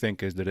do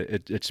think is that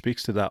it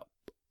speaks to that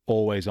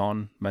always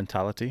on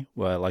mentality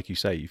where, like you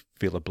say, you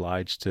feel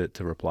obliged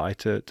to reply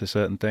to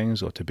certain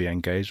things or to be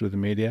engaged with the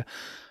media.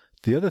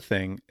 The other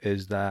thing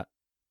is that,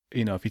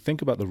 you know, if you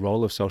think about the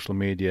role of social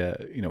media,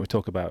 you know, we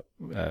talk about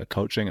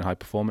coaching and high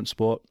performance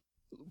sport.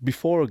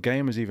 Before a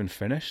game is even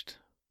finished,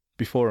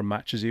 before a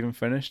match is even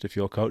finished, if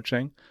you're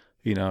coaching,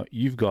 you know,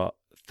 you've got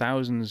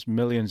thousands,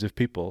 millions of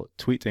people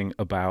tweeting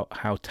about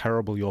how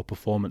terrible your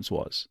performance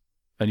was,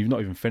 and you've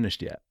not even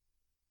finished yet.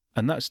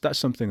 And that's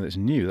something that's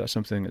new. That's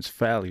something that's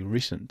fairly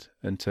recent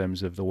in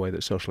terms of the way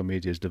that social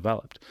media has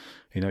developed.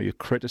 You know, you're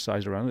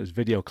criticized around. There's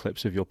video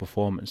clips of your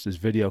performance. There's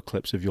video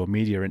clips of your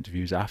media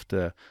interviews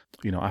after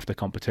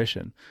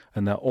competition,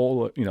 and they're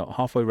all, you know,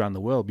 halfway around the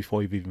world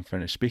before you've even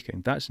finished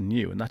speaking. That's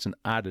new, and that's an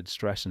added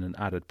stress and an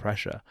added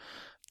pressure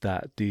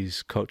that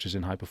these coaches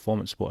in high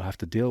performance sport have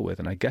to deal with.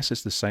 And I guess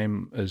it's the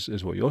same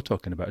as what you're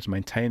talking about. It's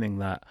maintaining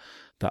that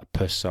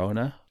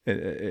persona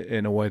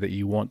in a way that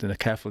you want, in a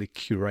carefully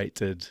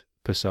curated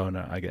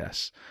persona, I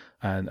guess,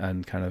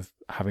 and kind of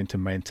having to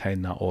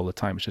maintain that all the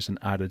time. It's just an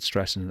added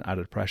stress and an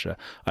added pressure.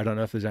 I don't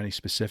know if there's any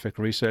specific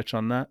research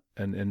on that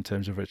and in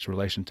terms of its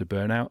relation to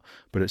burnout,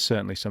 but it's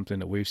certainly something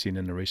that we've seen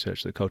in the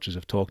research that coaches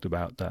have talked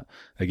about, that,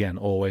 again,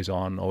 always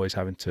on, always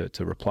having to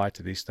reply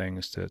to these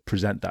things, to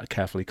present that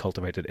carefully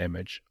cultivated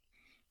image.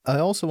 I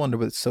also wonder,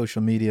 with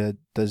social media,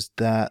 does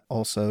that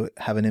also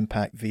have an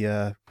impact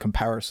via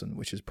comparison,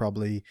 which is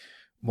probably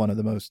one of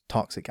the most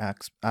toxic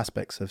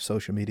aspects of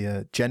social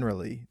media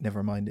generally,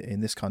 never mind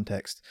in this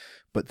context,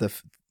 but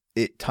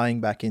it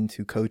tying back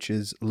into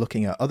coaches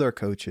looking at other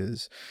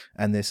coaches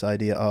and this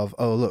idea of,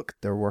 oh, look,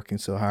 they're working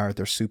so hard,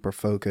 they're super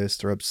focused,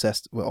 they're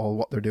obsessed with all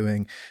what they're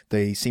doing,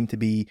 they seem to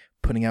be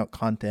putting out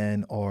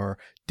content or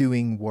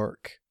doing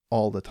work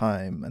all the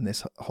time, and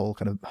this whole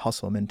kind of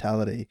hustle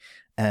mentality,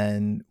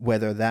 and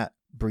whether that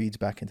breeds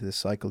back into the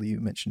cycle you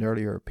mentioned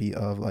earlier, Pete,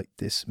 of like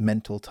this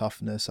mental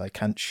toughness. I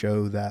can't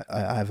show that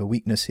I have a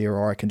weakness here,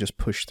 or I can just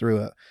push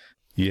through it.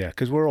 Yeah,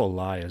 because we're all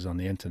liars on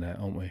the internet,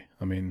 aren't we?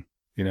 I mean,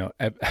 you know,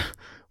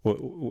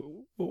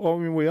 Well, I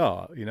mean, we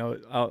are.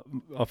 Our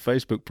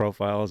Facebook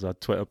profiles, our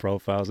Twitter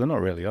profiles, they're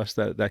not really us.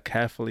 They're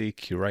carefully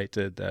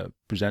curated. They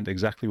present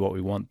exactly what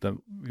we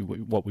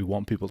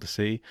want people to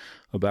see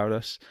about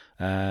us.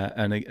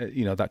 And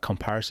that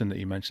comparison that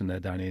you mentioned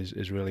there, Danny,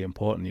 is really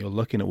important. You're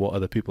looking at what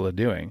other people are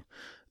doing.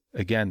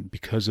 Again,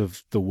 because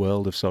of the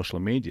world of social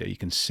media, you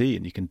can see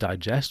and you can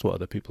digest what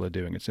other people are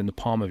doing. It's in the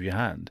palm of your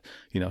hand,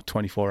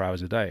 24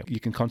 hours a day. You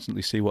can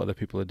constantly see what other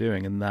people are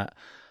doing, and that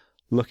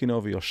looking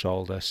over your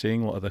shoulder,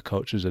 seeing what other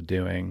coaches are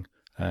doing,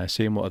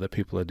 seeing what other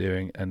people are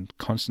doing, and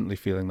constantly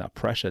feeling that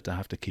pressure to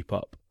have to keep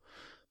up.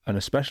 And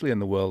especially in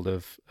the world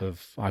of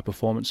high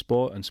performance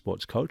sport and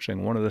sports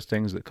coaching, one of the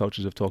things that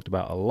coaches have talked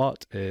about a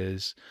lot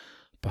is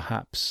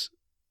perhaps,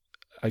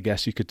 I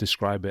guess you could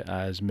describe it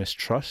as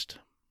mistrust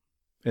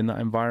in that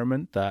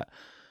environment. That,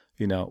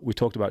 we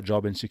talked about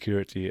job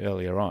insecurity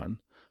earlier on,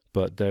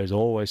 but there's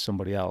always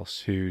somebody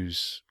else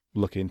who's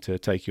looking to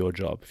take your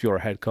job. If you're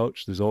a head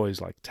coach, there's always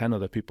like 10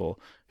 other people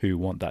who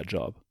want that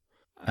job.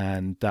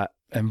 And that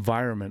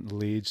environment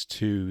leads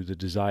to the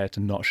desire to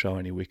not show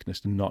any weakness,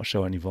 to not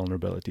show any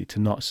vulnerability, to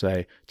not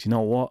say, do you know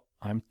what?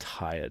 I'm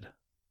tired.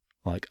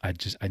 Like, I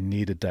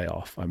need a day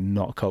off. I'm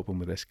not coping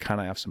with this.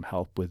 Can I have some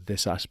help with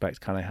this aspect?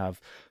 Can I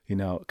have,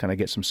 can I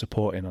get some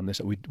support in on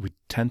this? We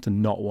tend to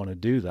not want to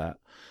do that.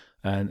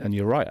 And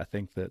you're right. I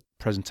think that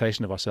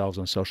presentation of ourselves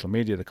on social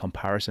media, the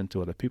comparison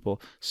to other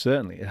people,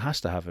 certainly it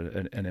has to have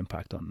an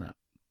impact on that.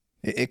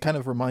 It kind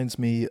of reminds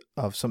me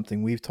of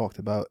something we've talked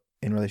about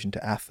in relation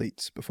to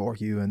athletes before,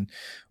 Hugh, and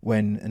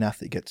when an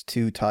athlete gets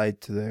too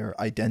tied to their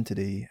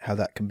identity, how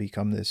that can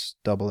become this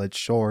double-edged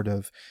sword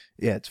of,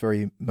 it's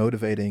very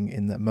motivating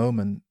in the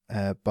moment,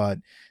 but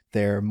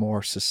they're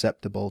more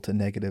susceptible to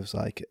negatives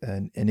like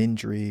an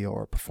injury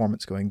or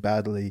performance going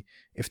badly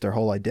if their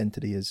whole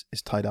identity is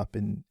tied up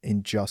in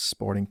just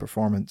sporting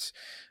performance.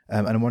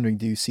 And I'm wondering,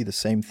 do you see the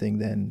same thing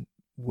then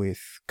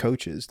with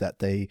coaches, that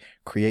they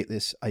create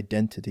this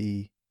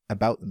identity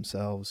about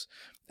themselves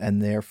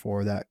and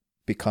therefore that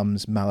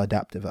becomes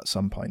maladaptive at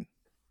some point?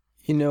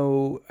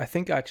 I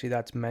think actually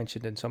that's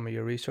mentioned in some of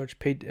your research,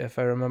 Pete, if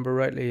I remember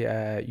rightly,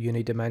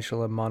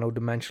 unidimensional and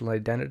monodimensional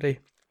identity.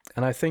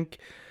 And I think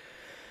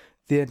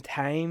the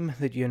time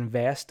that you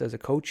invest as a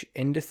coach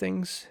into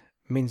things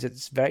means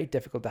it's very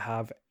difficult to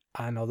have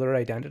another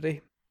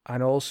identity.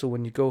 And also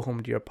when you go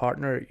home to your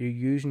partner, you're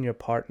using your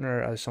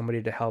partner as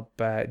somebody to help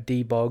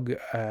debug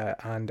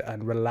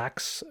and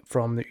relax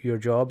from your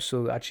job.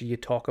 So actually you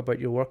talk about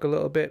your work a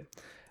little bit.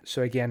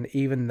 So again,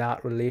 even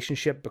that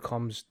relationship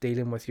becomes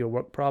dealing with your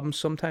work problems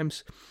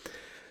sometimes.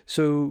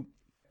 So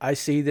I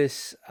see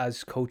this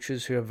as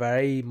coaches who are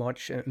very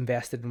much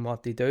invested in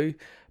what they do.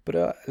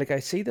 But I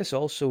see this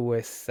also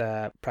with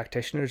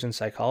practitioners in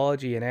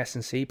psychology and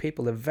S&C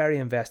people. They're very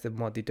invested in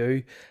what they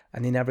do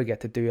and they never get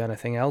to do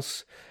anything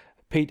else.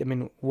 Pete,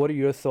 what are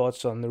your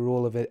thoughts on the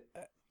role of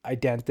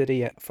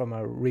identity from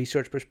a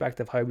research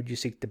perspective? How would you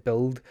seek to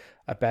build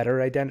a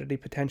better identity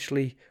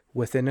potentially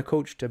within a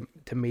coach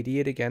to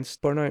mediate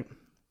against burnout?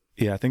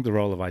 Yeah, I think the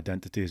role of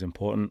identity is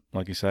important.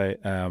 Like you say,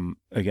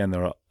 again,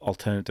 there are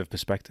alternative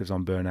perspectives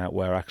on burnout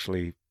where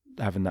actually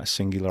having that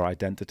singular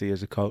identity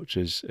as a coach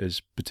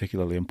is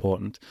particularly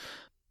important.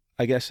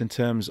 I guess in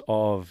terms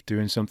of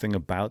doing something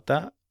about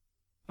that,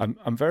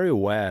 I'm very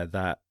aware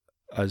that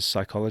as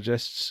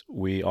psychologists,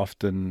 we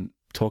often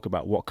talk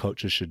about what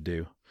coaches should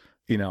do.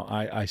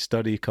 I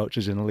study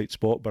coaches in elite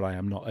sport, but I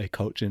am not a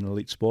coach in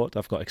elite sport.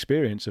 I've got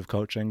experience of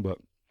coaching, but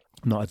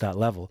not at that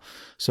level.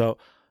 So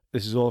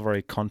this is all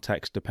very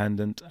context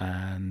dependent,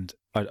 and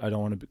I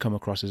don't want to come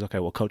across as, okay,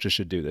 well, coaches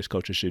should do this,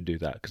 coaches should do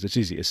that, because it's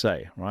easy to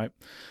say, right?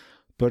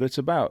 But it's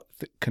about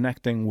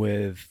connecting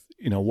with,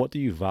 what do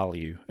you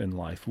value in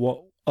life?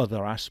 What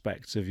other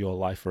aspects of your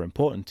life are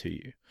important to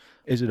you?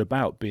 Is it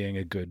about being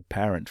a good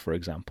parent, for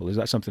example? Is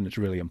that something that's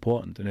really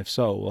important? And if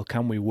so, well,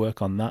 can we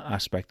work on that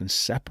aspect and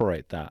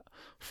separate that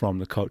from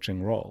the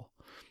coaching role?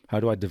 How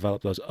do I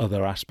develop those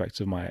other aspects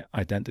of my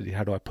identity?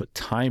 How do I put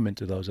time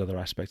into those other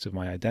aspects of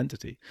my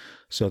identity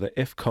so that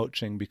if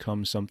coaching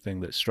becomes something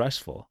that's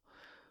stressful,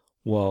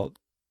 well,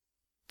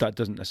 that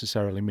doesn't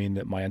necessarily mean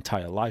that my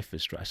entire life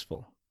is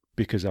stressful,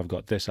 because I've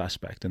got this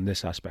aspect and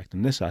this aspect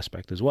and this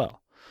aspect as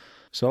well.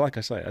 So like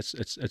I say,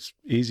 it's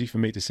easy for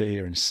me to sit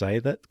here and say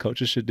that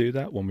coaches should do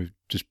that when we've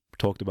just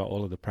talked about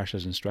all of the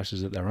pressures and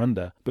stresses that they're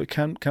under. But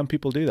can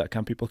people do that?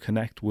 Can people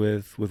connect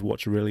with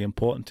what's really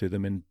important to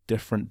them in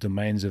different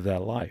domains of their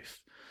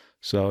life?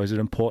 So is it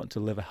important to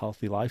live a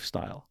healthy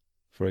lifestyle,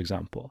 for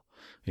example?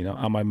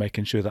 Am I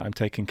making sure that I'm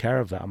taking care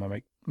of that? Am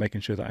I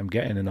making sure that I'm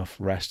getting enough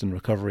rest and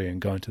recovery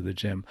and going to the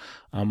gym?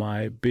 Am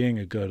I being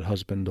a good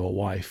husband or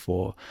wife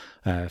or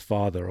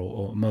father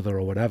or mother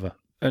or whatever?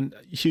 And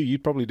Hugh,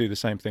 you'd probably do the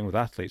same thing with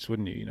athletes,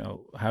 wouldn't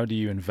you? How do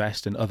you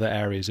invest in other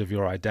areas of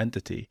your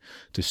identity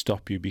to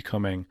stop you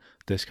becoming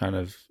this kind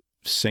of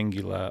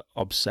singular,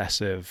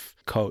 obsessive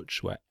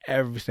coach where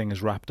everything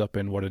is wrapped up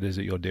in what it is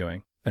that you're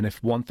doing? And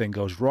if one thing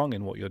goes wrong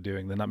in what you're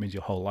doing, then that means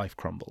your whole life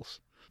crumbles.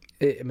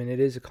 It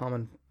is a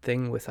common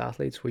thing with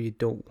athletes where you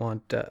don't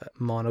want a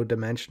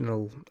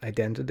monodimensional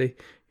identity.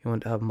 You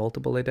want to have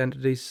multiple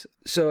identities.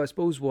 So I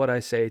suppose what I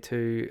say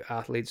to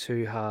athletes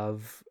who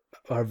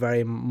are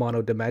very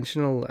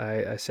monodimensional,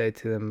 I say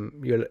to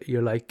them,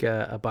 you're like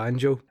a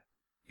banjo.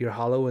 You're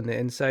hollow on the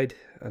inside,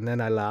 and then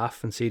I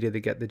laugh and see do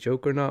they get the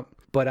joke or not.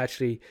 But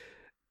actually,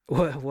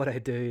 what I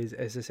do is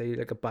I say you're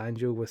like a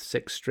banjo with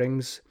 6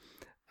 strings,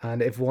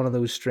 and if one of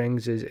those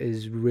strings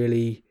is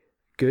really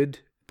good,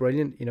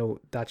 brilliant,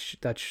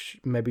 that's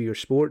maybe your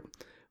sport.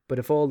 But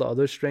if all the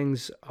other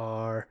strings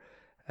are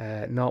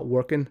not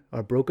working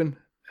or broken,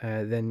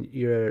 then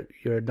you're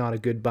not a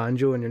good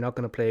banjo, and you're not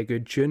going to play a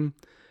good tune.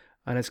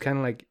 And it's kind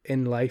of like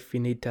in life, you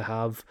need to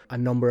have a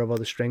number of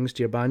other strings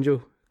to your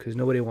banjo, because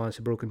nobody wants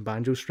a broken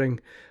banjo string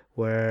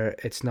where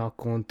it's not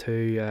going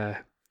to,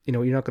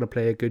 you're not going to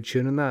play a good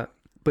tune on that.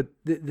 But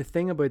the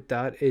thing about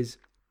that is,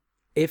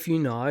 if you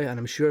now, and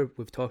I'm sure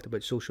we've talked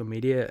about social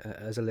media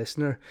as a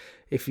listener,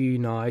 if you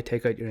now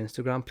take out your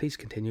Instagram, please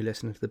continue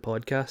listening to the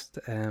podcast.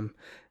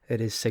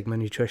 It is Sigma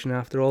Nutrition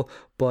after all.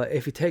 But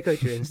if you take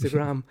out your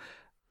Instagram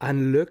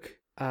and look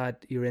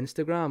at your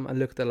Instagram and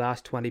look at the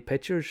last 20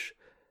 pictures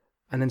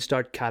and then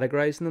start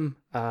categorizing them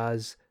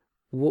as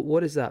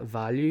what is that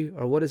value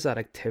or what is that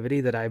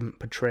activity that I'm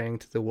portraying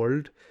to the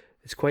world,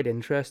 it's quite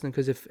interesting,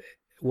 because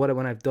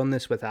when I've done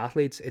this with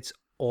athletes, it's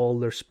all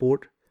their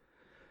sport.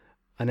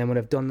 And then when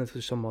I've done this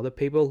with some other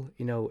people,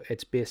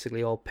 it's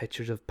basically all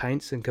pictures of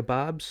pints and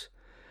kebabs.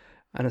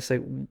 And it's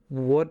like,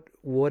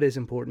 what is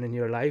important in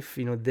your life?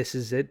 This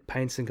is it.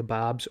 Pints and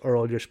kebabs are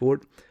all your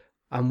sport.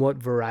 And what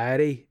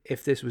variety,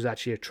 if this was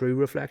actually a true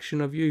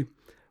reflection of you,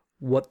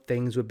 what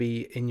things would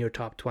be in your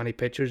top 20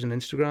 pictures on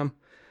Instagram?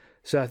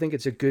 So I think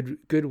it's a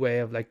good way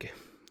of like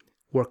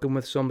working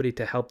with somebody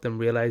to help them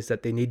realize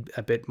that they need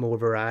a bit more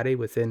variety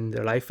within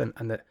their life, and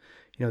that,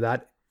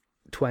 that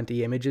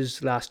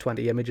last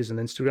 20 images on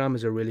Instagram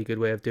is a really good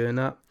way of doing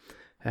that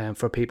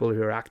for people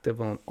who are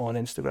active on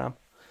Instagram.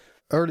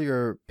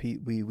 Earlier, Pete,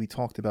 we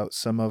talked about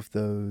some of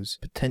those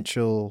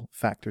potential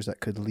factors that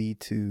could lead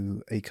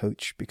to a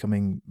coach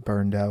becoming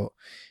burned out.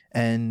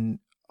 And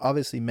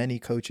obviously, many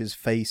coaches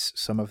face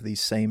some of these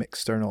same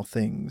external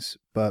things,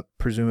 but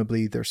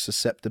presumably their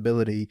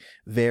susceptibility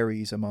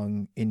varies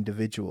among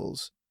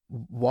individuals.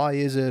 Why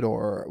is it,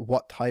 or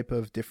what type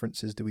of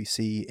differences do we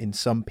see in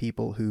some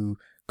people who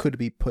could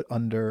be put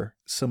under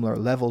similar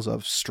levels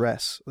of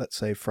stress, let's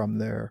say from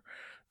their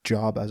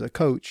job as a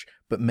coach,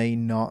 but may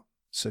not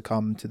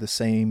succumb to the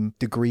same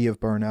degree of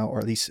burnout, or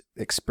at least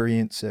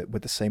experience it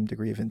with the same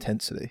degree of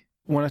intensity?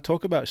 When I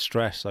talk about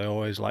stress, I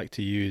always like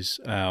to use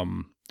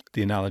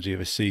the analogy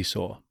of a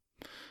seesaw.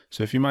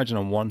 So if you imagine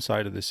on one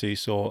side of the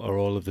seesaw are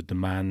all of the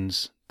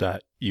demands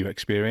that you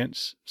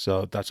experience.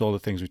 So that's all the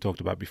things we talked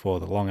about before,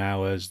 the long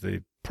hours,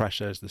 the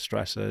pressures, the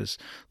stresses,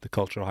 the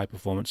cultural high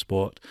performance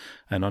sport.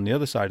 And on the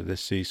other side of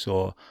this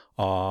seesaw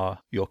are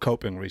your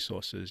coping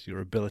resources,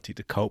 your ability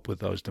to cope with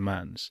those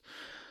demands.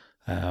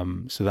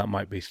 So that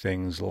might be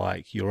things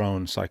like your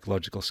own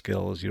psychological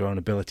skills, your own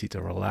ability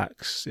to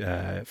relax,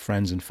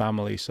 friends and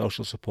family,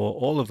 social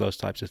support, all of those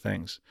types of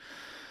things.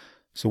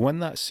 So when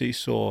that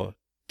seesaw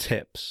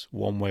tips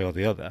one way or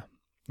the other,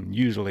 and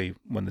usually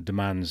when the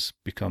demands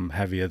become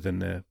heavier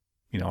than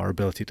our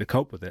ability to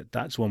cope with it,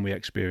 that's when we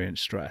experience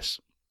stress.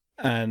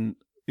 And,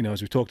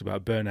 as we talked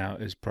about,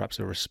 burnout is perhaps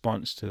a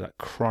response to that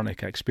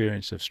chronic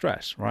experience of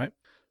stress, right?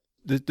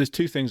 There's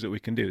 2 things that we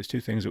can do. There's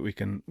 2 things that we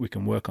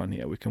can work on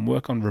here. We can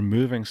work on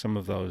removing some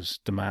of those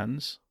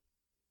demands,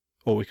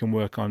 or we can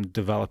work on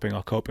developing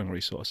our coping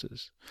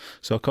resources.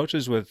 So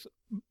coaches with,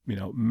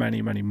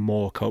 many, many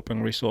more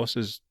coping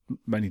resources,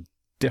 many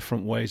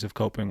different ways of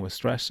coping with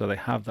stress. So they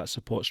have that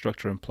support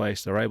structure in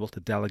place. They're able to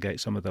delegate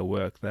some of their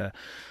work. They're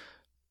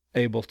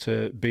able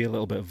to be a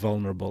little bit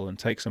vulnerable and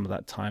take some of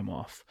that time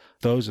off.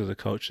 Those are the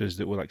coaches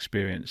that will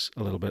experience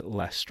a little bit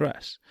less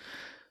stress.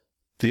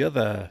 The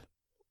other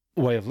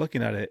way of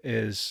looking at it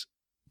is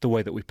the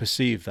way that we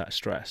perceive that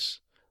stress.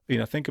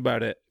 Think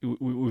about it.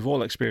 We've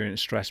all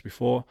experienced stress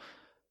before.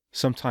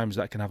 Sometimes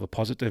that can have a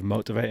positive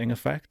motivating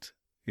effect.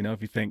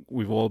 If you think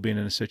we've all been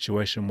in a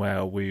situation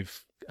where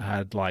we've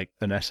had like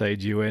an essay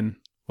due in,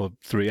 or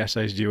 3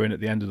 essays due in at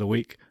the end of the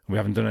week, and we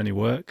haven't done any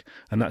work,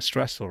 and that's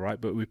stressful,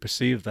 right? But we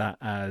perceive that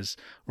as,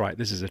 right,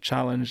 this is a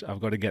challenge, I've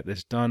got to get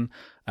this done,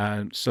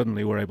 and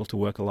suddenly we're able to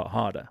work a lot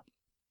harder.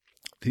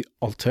 The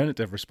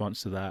alternative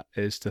response to that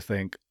is to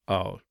think,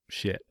 oh,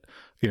 shit,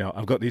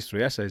 I've got these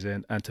 3 essays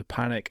in, and to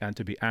panic and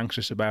to be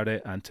anxious about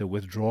it and to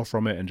withdraw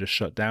from it and just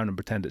shut down and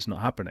pretend it's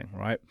not happening,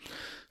 right?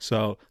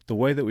 So the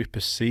way that we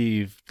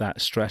perceive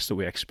that stress that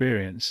we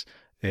experience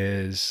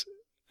is,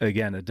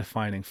 again, a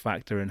defining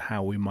factor in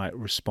how we might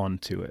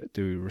respond to it.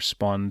 Do we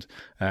respond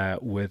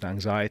with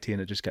anxiety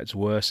and it just gets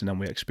worse and then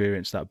we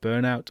experience that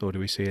burnout, or do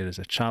we see it as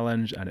a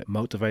challenge and it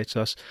motivates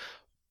us?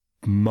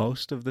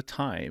 Most of the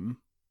time,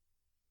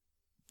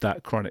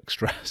 that chronic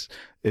stress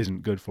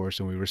isn't good for us,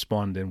 and we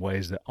respond in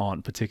ways that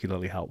aren't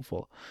particularly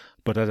helpful.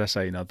 But as I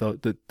say,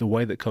 the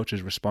way that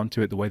coaches respond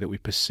to it, the way that we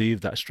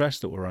perceive that stress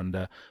that we're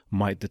under,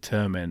 might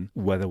determine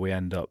whether we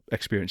end up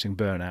experiencing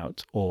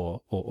burnout or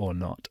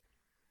not.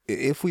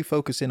 If we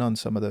focus in on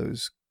some of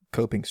those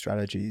coping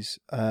strategies.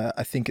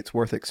 I think it's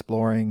worth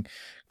exploring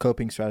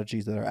coping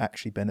strategies that are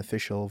actually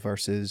beneficial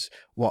versus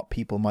what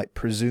people might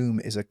presume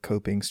is a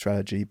coping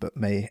strategy, but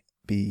may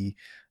be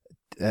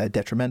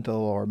detrimental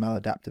or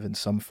maladaptive in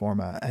some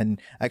format.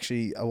 And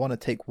actually, I want to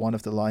take one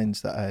of the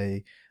lines that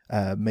I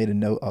made a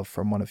note of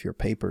from one of your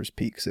papers,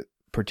 Pete, because it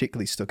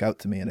particularly stuck out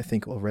to me and I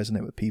think it will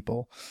resonate with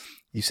people.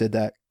 You said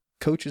that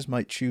coaches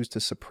might choose to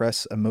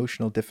suppress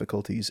emotional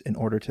difficulties in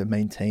order to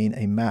maintain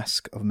a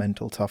mask of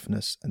mental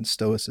toughness and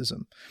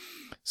stoicism.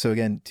 So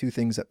again, two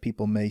things that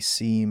people may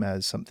seem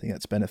as something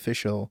that's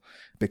beneficial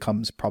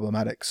becomes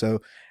problematic.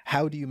 So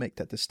how do you make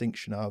that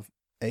distinction of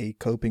a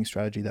coping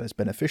strategy that is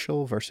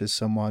beneficial versus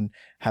someone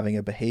having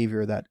a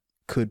behavior that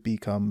could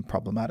become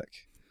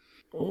problematic?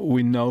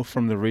 We know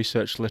from the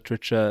research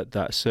literature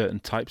that certain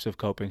types of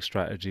coping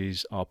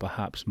strategies are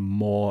perhaps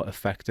more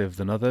effective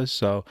than others.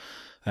 So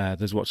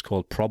there's what's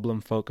called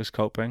problem-focused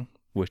coping,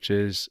 which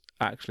is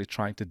actually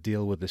trying to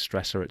deal with the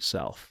stressor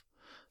itself.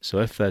 So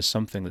if there's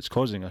something that's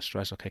causing us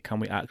stress, okay,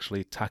 can we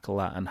actually tackle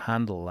that and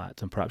handle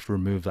that and perhaps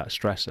remove that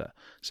stressor?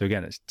 So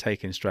again, it's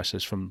taking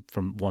stressors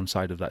from one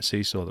side of that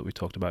seesaw that we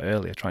talked about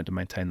earlier, trying to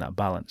maintain that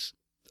balance.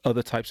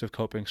 Other types of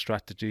coping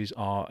strategies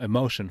are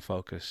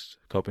emotion-focused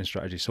coping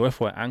strategies. So if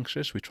we're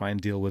anxious, we try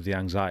and deal with the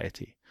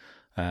anxiety.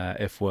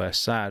 If we're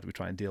sad, we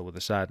try and deal with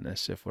the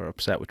sadness. If we're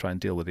upset, we try and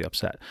deal with the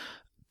upset.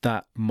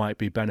 That might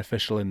be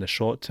beneficial in the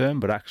short term,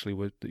 but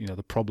actually,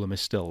 the problem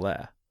is still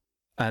there.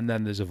 And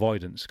then there's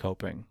avoidance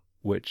coping,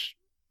 which,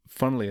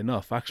 funnily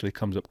enough, actually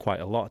comes up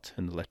quite a lot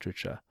in the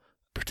literature.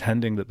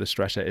 Pretending that the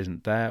stressor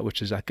isn't there,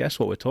 which is, I guess,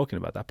 what we're talking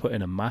about, that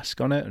putting a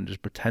mask on it and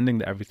just pretending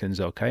that everything's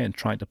okay and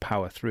trying to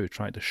power through,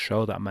 trying to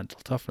show that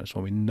mental toughness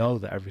when we know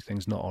that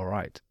everything's not all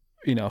right.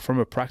 From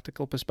a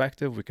practical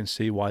perspective, we can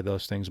see why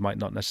those things might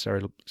not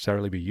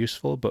necessarily be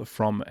useful, but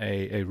from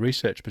a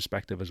research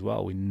perspective as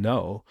well, we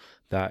know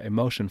that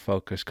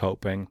emotion-focused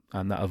coping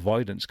and that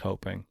avoidance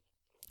coping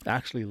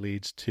actually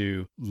leads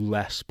to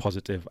less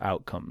positive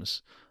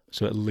outcomes.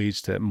 So it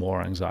leads to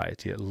more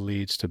anxiety, it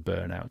leads to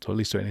burnout, or at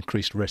least to an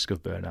increased risk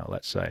of burnout,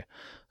 let's say.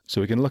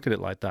 So we can look at it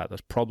like that. There's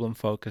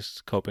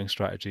problem-focused coping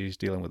strategies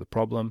dealing with the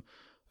problem,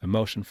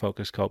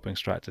 emotion-focused coping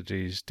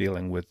strategies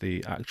dealing with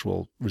the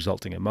actual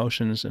resulting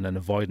emotions, and then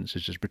avoidance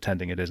is just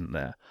pretending it isn't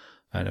there.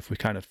 And if we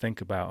kind of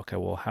think about, okay,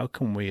 well, how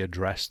can we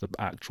address the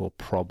actual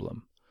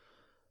problem?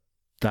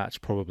 That's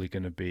probably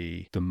going to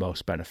be the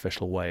most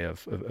beneficial way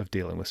of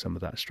dealing with some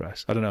of that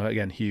stress. I don't know,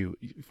 again, Hugh,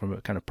 from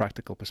a kind of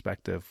practical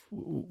perspective,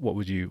 what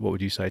would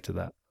you say to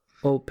that?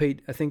 Well,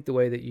 Pete, I think the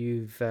way that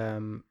you've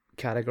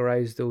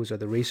categorized those, or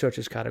the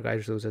researchers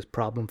categorized those as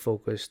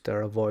problem-focused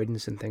or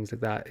avoidance and things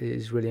like that,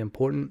 is really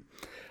important.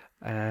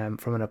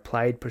 From an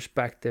applied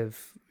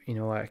perspective,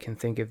 I can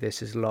think of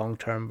this as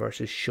long-term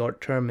versus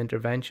short-term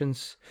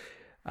interventions.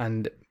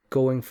 And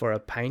going for a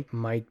pint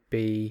might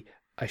be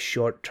a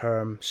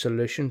short-term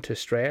solution to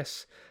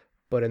stress,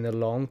 but in the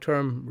long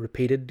term,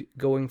 repeated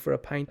going for a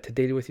pint to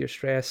deal with your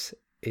stress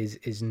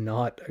is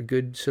not a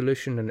good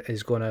solution and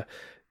is going to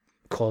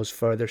cause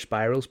further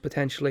spirals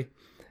potentially.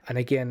 And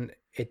again,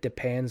 it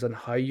depends on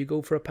how you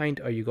go for a pint.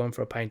 Are you going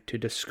for a pint to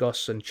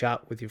discuss and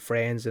chat with your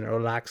friends in a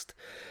relaxed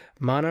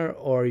manner,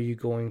 or are you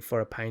going for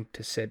a pint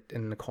to sit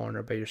in the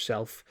corner by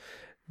yourself?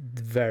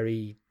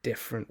 Very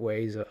different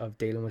ways of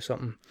dealing with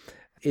something.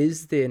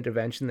 Is the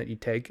intervention that you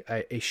take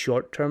a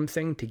short-term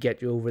thing to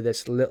get you over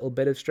this little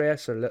bit of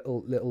stress or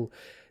little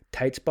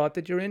tight spot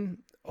that you're in?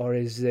 Or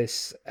is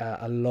this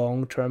a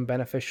long-term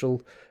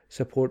beneficial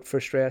support for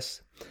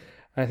stress?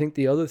 And I think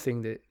the other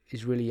thing that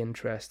is really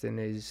interesting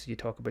is you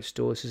talk about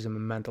stoicism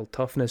and mental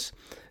toughness.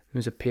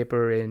 There's a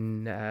paper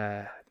in,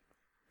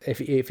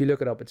 if you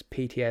look it up, it's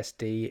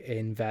PTSD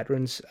in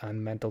veterans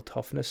and mental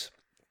toughness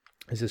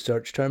is the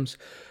search terms.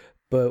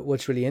 But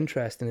what's really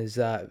interesting is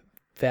that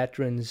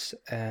veterans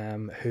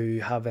who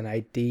have an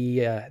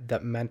idea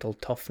that mental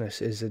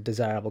toughness is a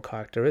desirable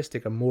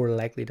characteristic are more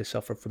likely to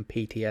suffer from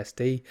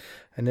PTSD.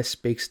 And this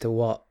speaks to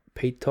what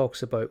Pete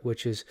talks about,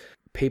 which is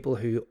people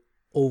who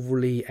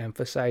overly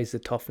emphasize the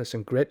toughness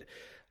and grit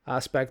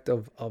aspect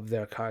of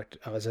their character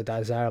as a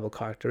desirable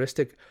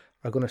characteristic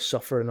are going to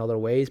suffer in other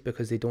ways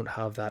because they don't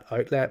have that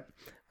outlet.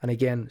 And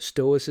again,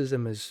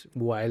 stoicism is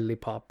wildly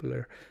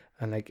popular,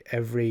 and like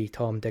every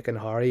Tom, Dick and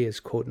Harry is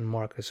quoting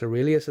Marcus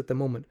Aurelius at the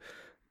moment.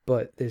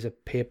 But there's a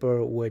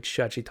paper which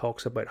actually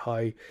talks about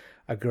how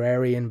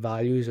agrarian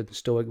values and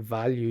stoic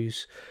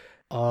values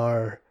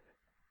are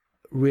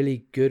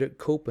really good at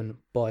coping,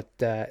 but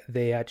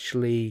they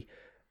actually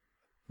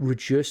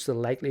reduce the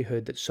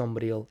likelihood that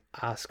somebody will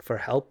ask for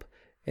help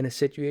in a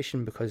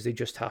situation because they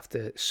just have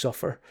to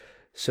suffer.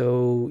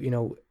 So,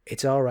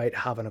 it's all right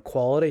having a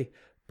quality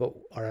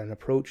or an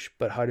approach,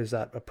 but how does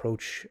that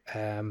approach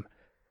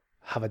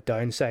have a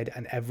downside?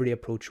 And every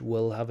approach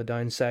will have a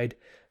downside.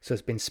 So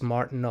it's been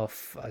smart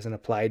enough as an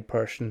applied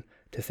person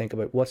to think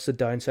about what's the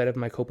downside of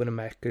my coping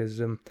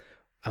mechanism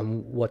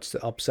and what's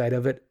the upside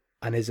of it,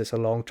 and is this a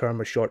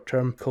long-term or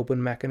short-term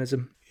coping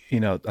mechanism?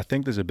 I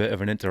think there's a bit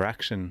of an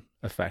interaction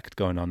effect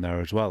going on there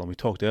as well. And we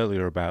talked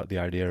earlier about the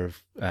idea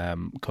of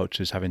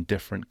coaches having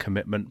different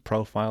commitment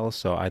profiles.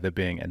 So either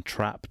being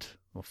entrapped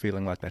or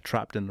feeling like they're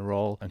trapped in the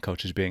role, and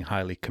coaches being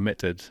highly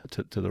committed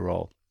to the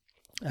role.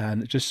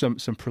 And just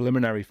some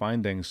preliminary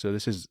findings. So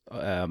this is,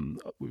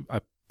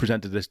 I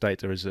presented this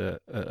data as a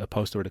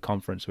poster at a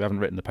conference. We haven't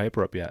written the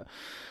paper up yet.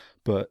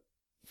 But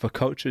for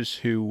coaches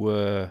who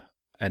were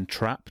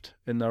entrapped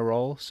in their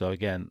role, so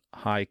again,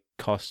 high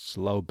costs,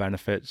 low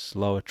benefits,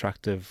 low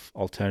attractive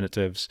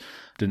alternatives,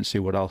 didn't see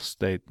what else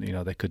they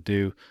could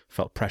do,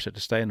 felt pressure to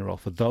stay in the role.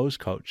 For those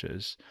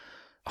coaches,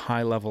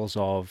 high levels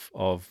of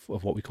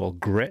what we call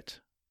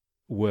grit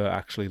were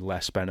actually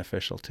less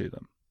beneficial to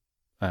them.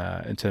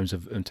 In terms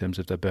of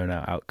their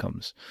burnout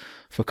outcomes.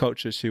 For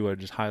coaches who are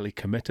just highly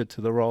committed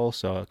to the role,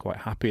 so are quite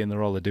happy in the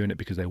role, they're doing it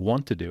because they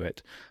want to do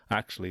it,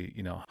 actually,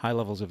 high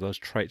levels of those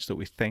traits that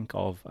we think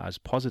of as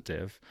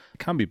positive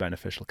can be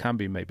beneficial, can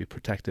be maybe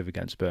protective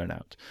against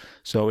burnout.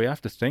 So we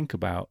have to think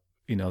about,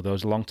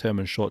 those long-term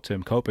and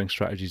short-term coping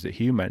strategies that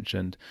Hugh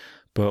mentioned,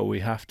 but we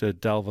have to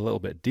delve a little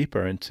bit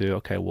deeper into,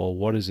 okay, well,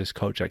 what is this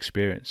coach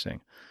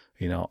experiencing?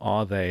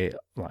 Are they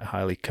like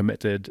highly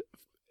committed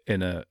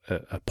in a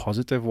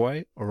positive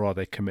way, or are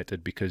they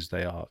committed because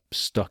they are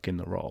stuck in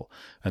the role?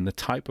 And the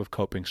type of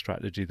coping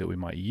strategy that we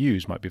might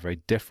use might be very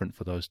different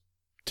for those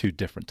two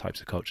different types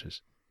of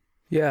coaches.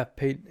 Yeah,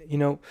 Pete,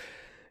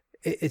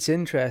 it's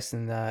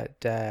interesting that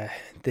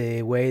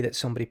the way that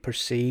somebody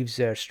perceives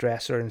their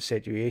stressor and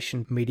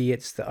situation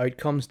mediates the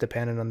outcomes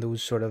depending on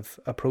those sort of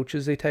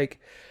approaches they take.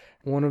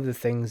 One of the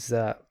things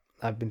that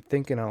I've been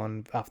thinking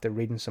on after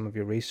reading some of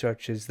your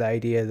research is the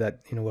idea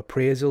that,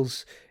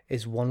 appraisals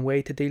is one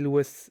way to deal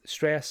with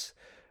stress,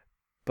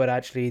 but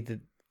actually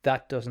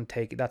that's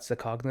the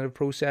cognitive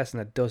process,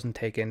 and it doesn't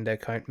take into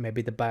account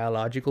maybe the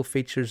biological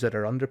features that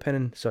are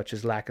underpinning, such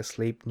as lack of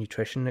sleep,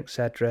 nutrition,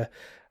 etc.,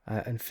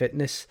 and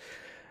fitness.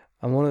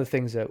 And one of the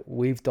things that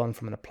we've done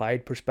from an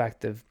applied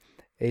perspective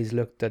is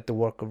looked at the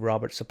work of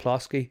Robert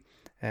Sapolsky,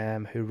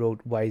 who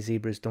wrote Why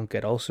Zebras Don't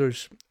Get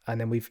Ulcers, and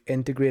then we've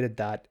integrated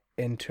that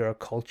into our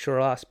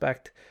cultural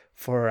aspect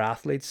for our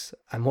athletes.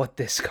 And what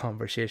this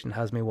conversation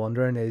has me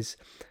wondering is,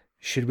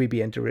 should we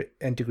be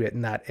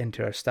integrating that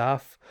into our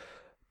staff?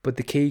 But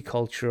the key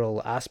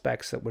cultural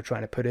aspects that we're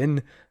trying to put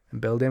in and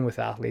build in with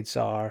athletes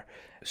are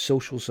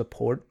social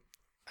support,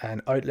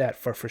 an outlet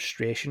for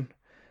frustration,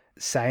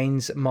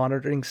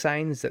 monitoring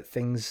signs that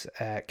things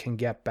can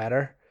get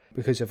better.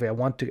 Because if I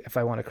want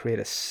to create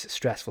a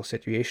stressful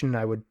situation,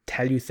 I would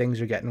tell you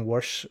things are getting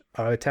worse,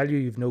 or I would tell you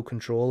you've no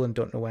control and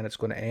don't know when it's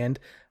going to end,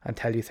 and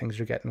tell you things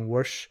are getting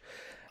worse.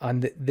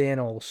 And then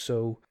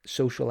also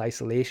social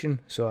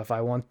isolation. So if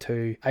I want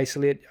to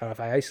isolate, or if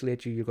I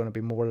isolate you, you're going to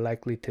be more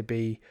likely to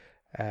be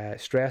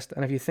stressed.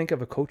 And if you think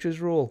of a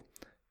coach's role,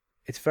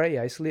 it's very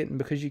isolating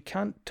because you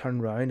can't turn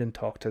around and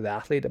talk to the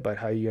athlete about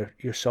how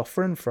you're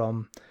suffering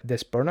from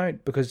this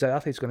burnout, because the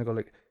athlete's going to go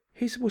like,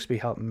 he's supposed to be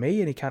helping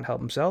me and he can't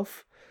help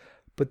himself.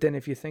 But then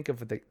if you think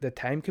of the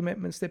time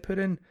commitments they put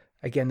in,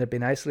 again, they're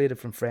being isolated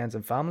from friends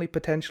and family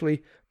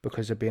potentially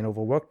because they're being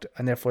overworked,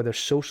 and therefore their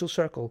social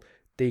circle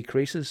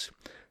decreases.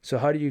 So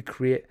how do you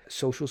create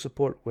social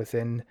support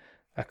within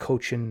a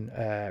coaching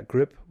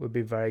group would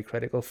be very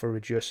critical for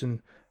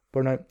reducing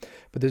burnout.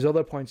 But there's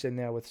other points in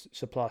there with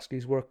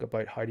Sapolsky's work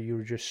about how do you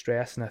reduce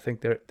stress, and I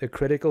think they're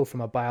critical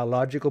from a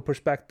biological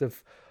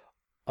perspective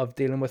of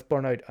dealing with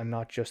burnout, and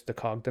not just the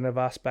cognitive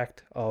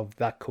aspect of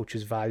that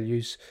coach's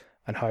values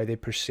and how they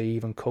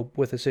perceive and cope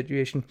with a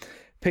situation.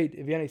 Pete,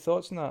 have you any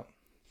thoughts on that?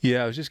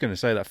 Yeah, I was just going to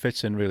say that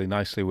fits in really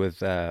nicely with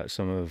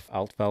some of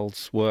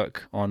Altfeld's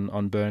work on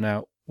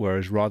burnout,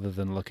 whereas rather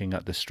than looking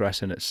at the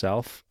stress in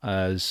itself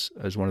as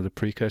one of the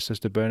precursors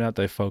to burnout,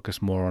 they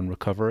focus more on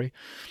recovery.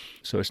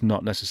 So it's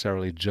not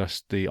necessarily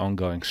just the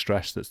ongoing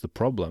stress that's the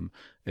problem,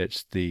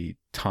 it's the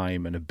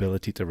time and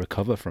ability to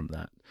recover from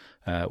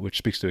that, which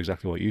speaks to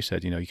exactly what you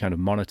said. You kind of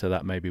monitor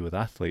that maybe with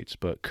athletes,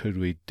 but could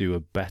we do a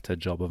better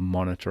job of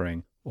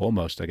monitoring,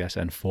 almost, I guess,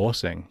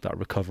 enforcing that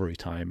recovery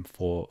time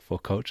for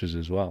coaches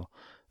as well?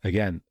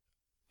 Again,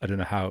 I don't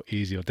know how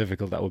easy or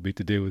difficult that would be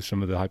to do with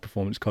some of the high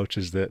performance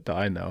coaches that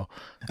I know.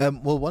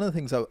 Well, one of the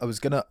things I was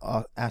going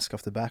to ask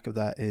off the back of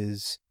that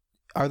is,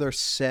 are there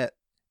set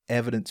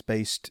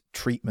evidence-based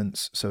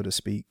treatments, so to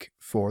speak,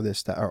 for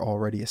this that are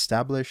already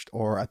established,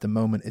 or at the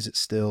moment is it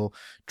still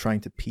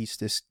trying to piece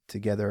this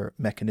together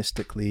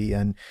mechanistically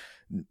and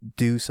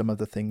do some of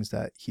the things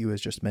that Hugh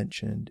has just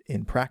mentioned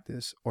in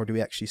practice, or do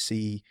we actually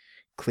see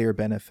clear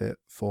benefit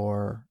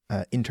for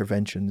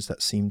interventions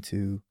that seem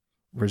to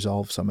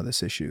resolve some of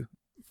this issue?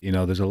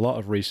 There's a lot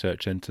of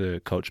research into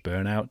coach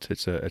burnout.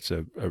 It's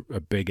a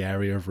big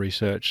area of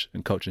research,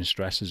 and coaching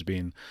stress has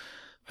been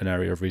an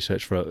area of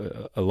research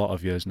for a lot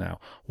of years now.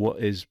 What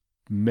is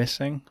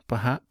missing,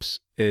 perhaps,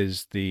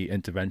 is the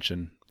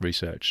intervention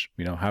research.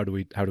 How do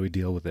we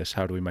deal with this?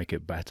 How do we make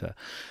it better?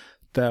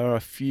 There are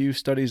a few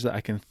studies that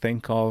I can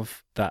think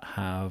of that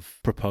have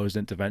proposed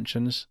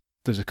interventions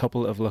There's a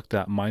couple that have looked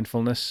at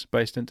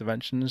mindfulness-based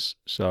interventions.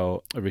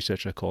 So a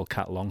researcher called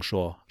Kat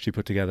Longshaw, she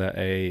put together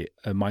a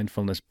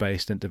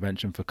mindfulness-based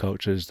intervention for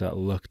coaches that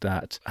looked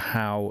at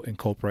how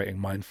incorporating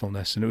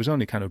mindfulness, and it was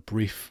only kind of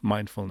brief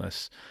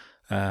mindfulness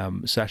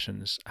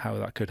sessions, how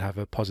that could have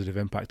a positive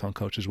impact on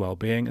coaches'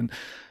 well-being. And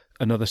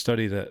another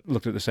study that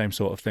looked at the same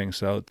sort of thing.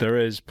 So there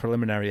is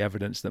preliminary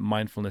evidence that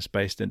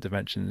mindfulness-based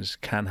interventions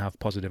can have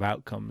positive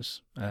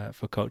outcomes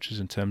for coaches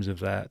in terms of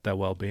their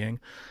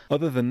well-being.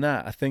 Other than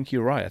that, I think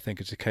you're right. I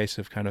think it's a case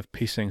of kind of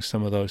piecing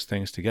some of those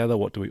things together.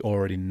 What do we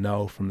already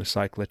know from the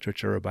psych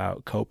literature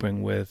about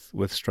coping with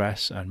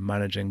stress and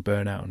managing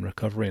burnout and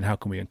recovery, and how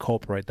can we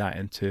incorporate that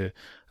into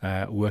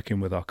working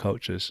with our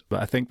coaches?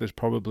 But I think there's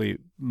probably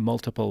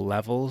multiple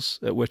levels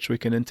at which we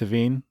can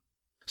intervene.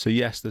 So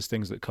yes, there's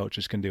things that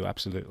coaches can do,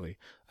 absolutely,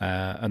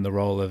 and the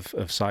role of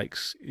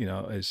psychs,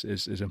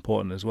 is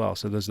important as well.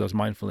 So there's those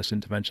mindfulness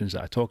interventions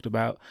that I talked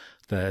about.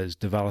 There's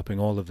developing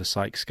all of the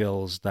psych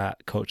skills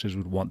that coaches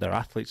would want their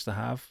athletes to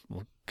have.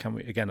 Well, can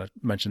we? Again, I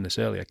mentioned this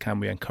earlier. Can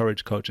we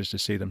encourage coaches to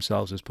see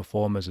themselves as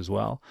performers as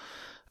well?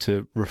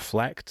 To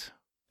reflect: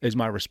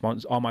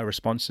 are my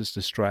responses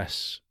to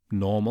stress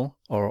normal,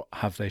 or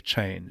have they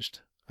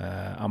changed?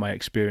 Am I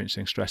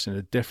experiencing stress in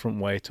a different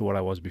way to what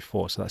I was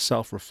before? So that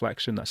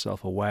self-reflection, that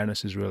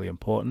self-awareness is really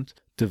important.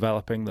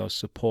 Developing those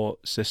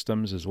support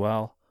systems as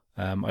well.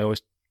 I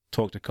always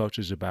talk to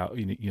coaches about,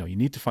 you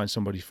need to find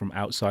somebody from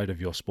outside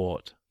of your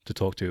sport to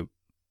talk to,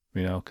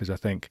 because I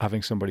think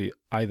having somebody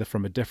either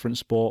from a different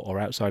sport or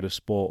outside of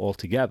sport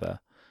altogether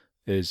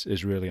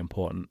is really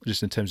important,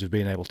 just in terms of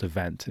being able to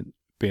vent and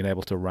being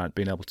able to rant,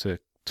 being able to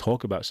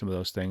talk about some of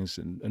those things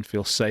and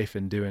feel safe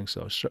in doing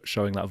so,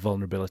 showing that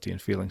vulnerability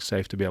and feeling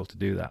safe to be able to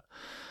do that.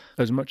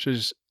 As much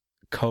as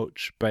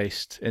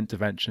coach-based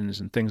interventions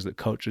and things that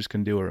coaches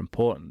can do are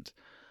important,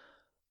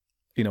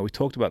 we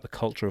talked about the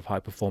culture of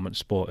high-performance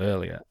sport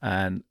earlier,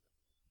 and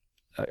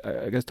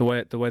I guess the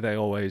way they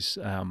always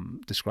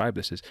describe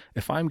this is,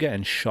 if I'm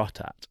getting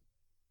shot at,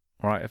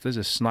 right, if there's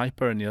a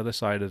sniper on the other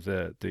side of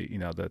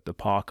the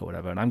park or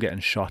whatever, and I'm getting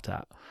shot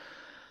at,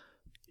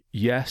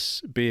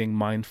 yes, being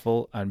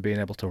mindful and being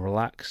able to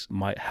relax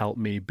might help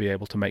me be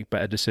able to make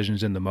better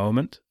decisions in the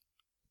moment,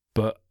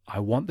 but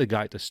I want the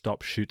guy to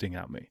stop shooting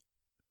at me,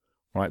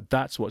 right?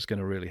 That's what's going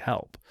to really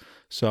help.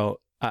 So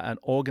at an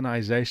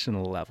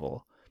organizational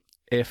level,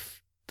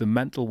 if the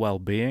mental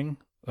well-being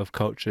of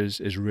coaches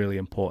is really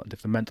important,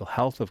 if the mental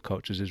health of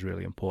coaches is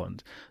really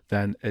important,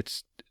 then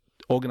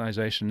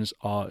organizations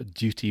are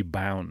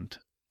duty-bound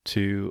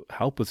to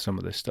help with some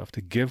of this stuff, to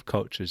give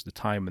coaches the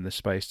time and the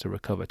space to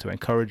recover, to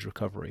encourage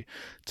recovery,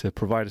 to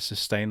provide a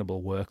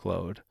sustainable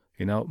workload,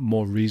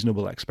 more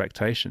reasonable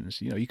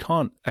expectations. You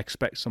can't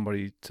expect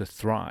somebody to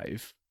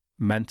thrive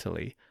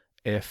mentally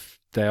if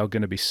they are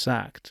going to be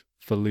sacked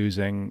for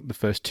losing the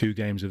first 2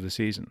 games of the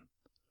season.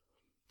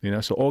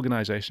 So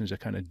organizations are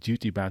kind of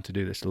duty bound to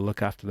do this, to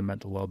look after the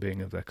mental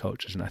well-being of their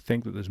coaches. And I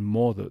think that there's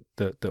more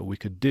that we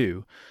could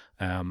do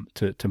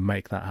to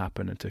make that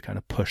happen and to kind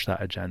of push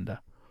that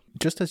agenda.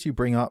 Just as you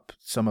bring up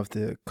some of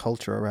the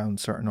culture around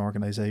certain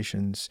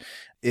organizations,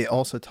 it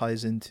also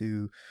ties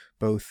into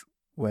both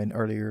when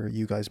earlier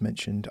you guys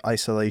mentioned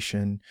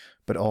isolation,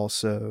 but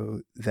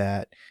also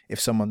that if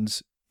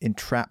someone's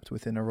entrapped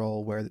within a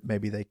role where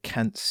maybe they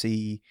can't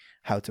see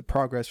how to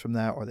progress from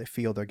that, or they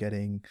feel they're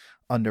getting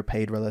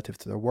underpaid relative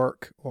to their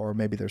work, or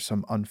maybe there's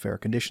some unfair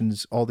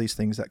conditions, all these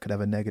things that could have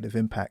a negative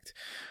impact.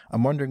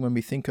 I'm wondering, when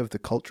we think of the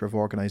culture of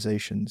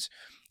organizations,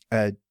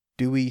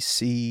 do we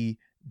see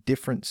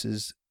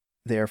differences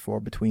therefore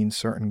between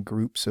certain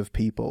groups of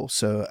people?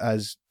 So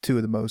as two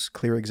of the most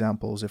clear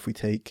examples, if we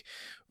take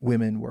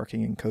women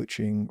working in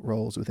coaching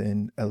roles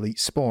within elite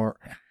sport,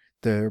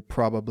 they're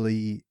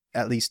probably,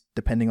 at least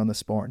depending on the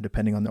sport and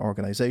depending on the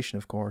organization,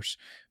 of course,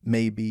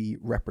 may be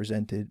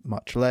represented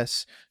much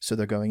less. So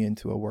they're going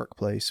into a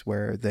workplace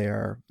where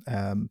they're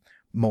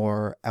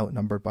more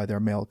outnumbered by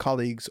their male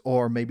colleagues,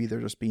 or maybe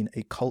there's just been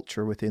a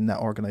culture within that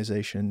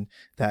organization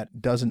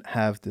that doesn't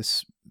have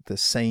the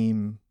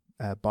same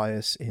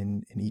bias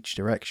in each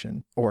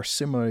direction. Or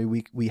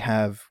similarly, we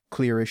have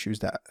clear issues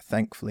that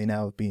thankfully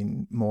now have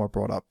been more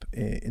brought up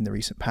in the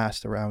recent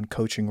past around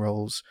coaching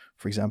roles,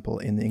 for example,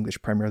 in the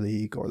English Premier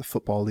League or the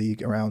Football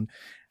League, around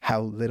how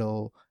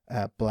little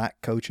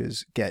black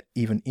coaches get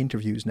even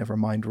interviews, never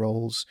mind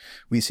roles.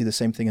 We see the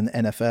same thing in the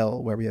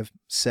NFL, where we have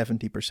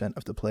 70%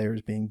 of the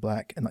players being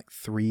black and like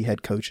 3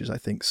 head coaches, I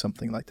think,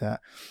 something like that.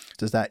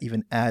 Does that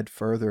even add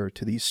further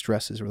to these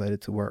stresses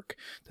related to work?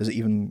 Does it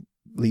even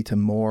lead to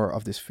more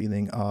of this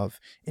feeling of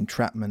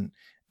entrapment?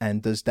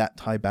 And does that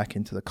tie back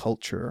into the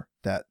culture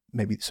that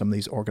maybe some of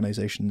these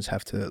organizations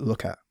have to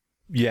look at?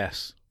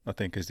 Yes, I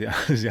think is the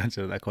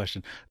answer to that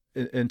question.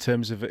 In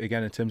terms of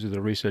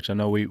the research, I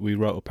know we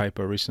wrote a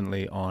paper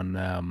recently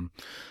on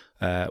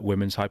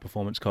women's high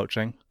performance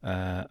coaching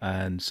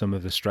and some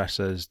of the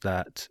stresses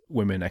that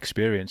women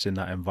experience in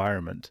that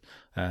environment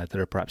that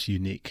are perhaps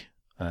unique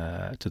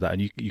to that.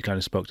 And you kind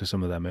of spoke to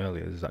some of them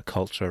earlier. There's that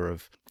culture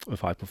of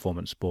high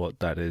performance sport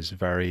that is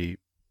very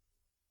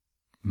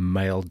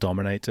male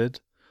dominated.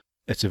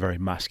 it's a very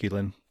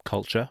masculine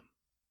culture.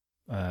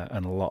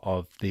 And a lot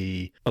of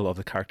the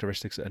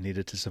characteristics that are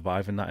needed to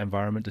survive in that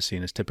environment are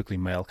seen as typically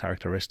male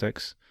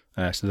characteristics.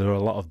 So there are a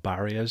lot of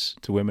barriers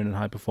to women in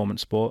high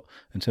performance sport.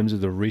 In terms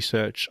of the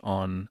research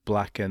on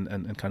Black and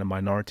kind of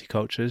minority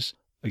coaches,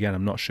 again,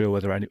 I'm not sure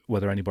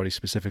whether anybody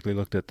specifically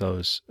looked at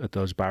those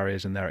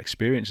barriers and their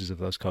experiences of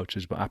those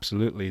coaches, but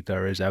absolutely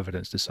there is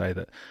evidence to say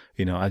that,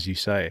 as you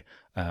say,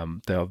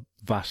 they are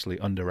vastly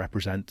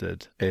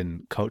underrepresented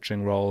in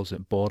coaching roles,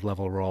 at board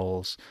level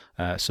roles,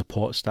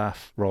 support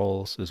staff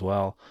roles as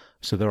well.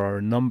 So there are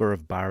a number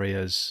of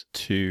barriers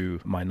to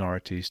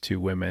minorities,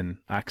 to women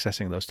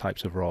accessing those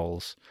types of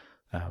roles.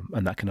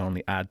 And that can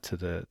only add to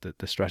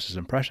the stresses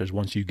and pressures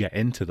once you get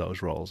into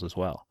those roles as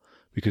well.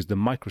 Because the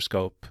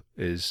microscope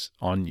is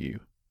on you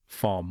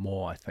far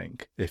more, I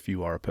think, if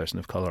you are a person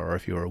of color or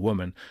if you're a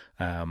woman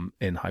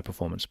in high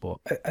performance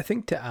sport. I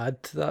think to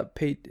add to that,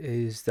 Pete,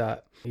 is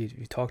that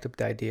you talked about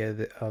the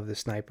idea of the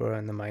sniper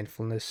and the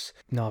mindfulness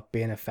not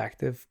being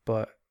effective,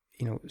 but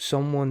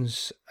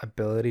someone's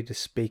ability to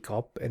speak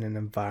up in an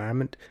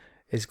environment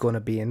is going to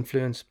be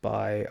influenced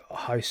by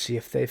how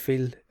safe they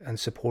feel and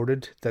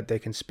supported that they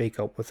can speak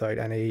up without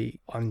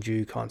any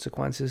undue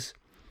consequences.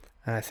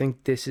 And I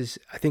think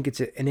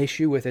it's an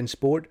issue within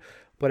sport,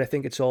 but I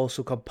think it's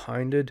also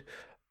compounded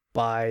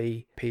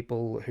by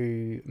people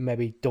who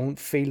maybe don't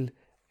feel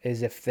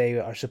as if they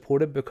are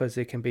supported because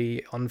they can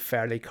be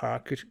unfairly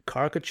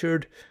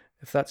caricatured,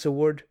 if that's a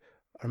word,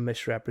 or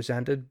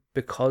misrepresented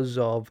because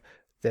of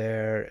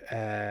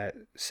their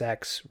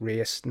sex,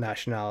 race,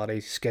 nationality,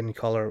 skin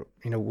color,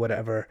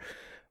 whatever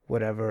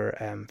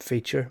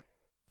feature.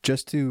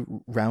 Just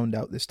to round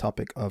out this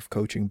topic of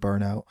coaching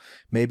burnout,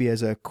 maybe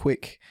as a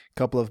quick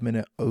couple of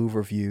minute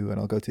overview, and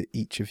I'll go to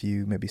each of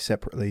you maybe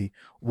separately,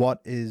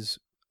 what is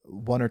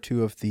one or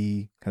two of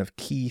the kind of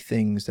key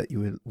things that you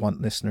would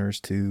want listeners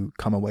to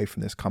come away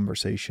from this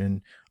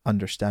conversation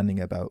understanding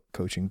about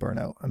coaching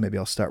burnout? And maybe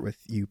I'll start with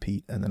you,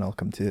 Pete, and then I'll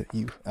come to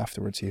you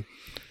afterwards, Hugh.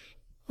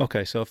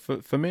 Okay, so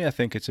for me, I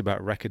think it's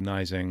about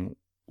recognizing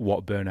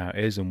what burnout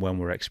is and when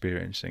we're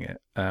experiencing it.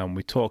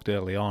 We talked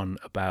early on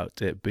about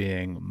it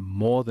being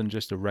more than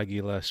just a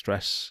regular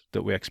stress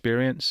that we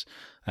experience.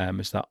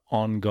 It's that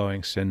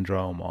ongoing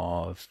syndrome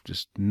of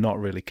just not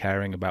really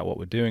caring about what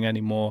we're doing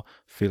anymore,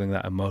 feeling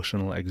that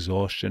emotional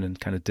exhaustion and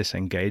kind of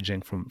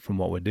disengaging from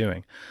what we're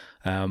doing.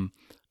 And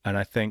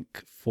I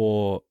think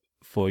for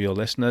your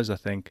listeners, I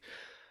think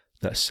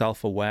that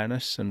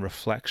self-awareness and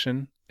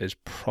reflection is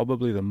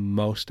probably the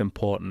most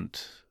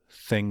important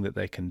thing that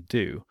they can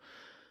do,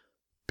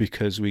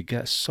 because we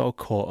get so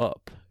caught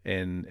up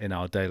in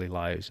our daily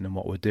lives and in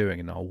what we're doing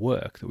in our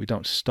work that we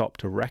don't stop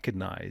to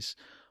recognize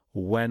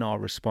when our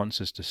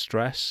responses to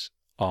stress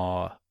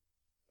are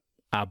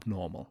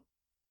abnormal,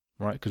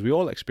 right? Because we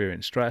all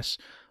experience stress,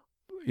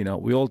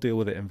 we all deal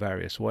with it in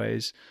various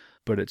ways,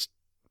 but it's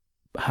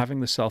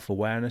having the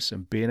self-awareness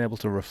and being able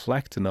to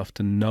reflect enough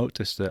to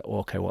notice that,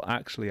 okay, well,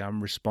 actually,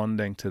 I'm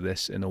responding to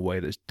this in a way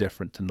that's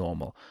different to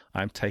normal.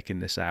 I'm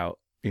taking this out.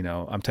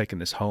 I'm taking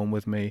this home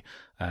with me.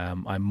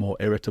 I'm more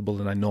irritable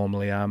than I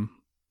normally am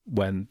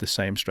when the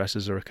same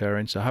stresses are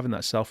occurring. So having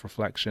that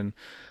self-reflection,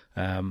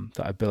 that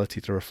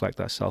ability to reflect,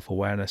 that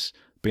self-awareness,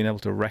 being able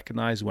to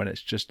recognize when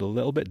it's just a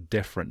little bit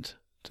different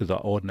to the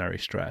ordinary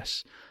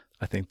stress,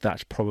 I think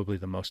that's probably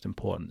the most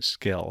important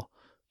skill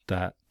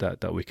that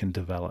we can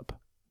develop.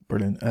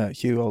 Brilliant.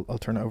 Hugh, I'll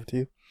turn it over to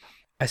you.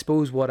 I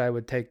suppose what I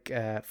would take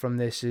from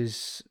this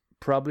is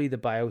probably the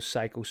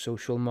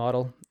biopsychosocial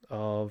model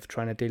of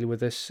trying to deal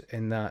with this,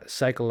 in that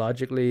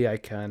psychologically I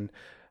can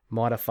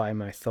modify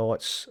my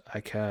thoughts,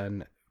 I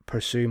can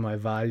pursue my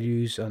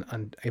values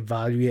and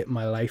evaluate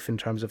my life in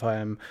terms of how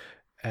I'm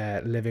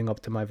living up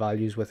to my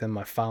values within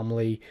my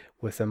family,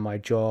 within my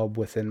job,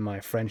 within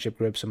my friendship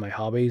groups and my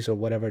hobbies, or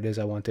whatever it is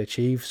I want to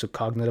achieve. So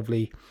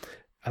cognitively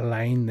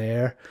align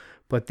there.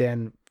 But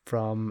then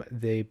from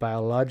the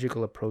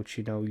biological approach,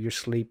 your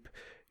sleep,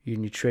 your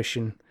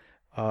nutrition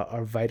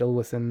are vital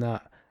within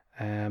that.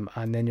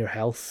 And then your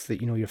health,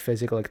 your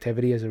physical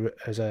activity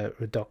as a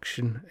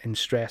reduction in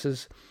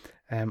stresses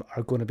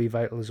are going to be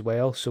vital as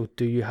well. So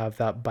do you have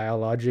that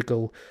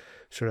biological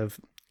sort of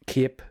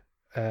cape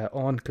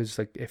on? Because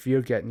if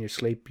you're getting your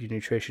sleep, your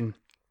nutrition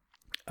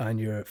and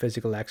your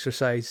physical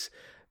exercise,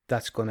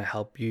 that's going to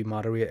help you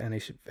moderate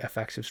any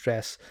effects of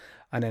stress.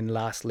 And then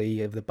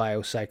lastly, the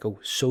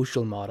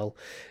biopsychosocial model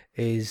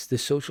is the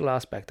social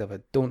aspect of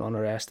it. Don't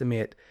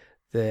underestimate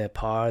the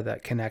power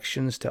that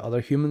connections to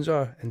other humans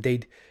are.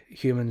 Indeed,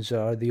 humans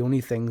are the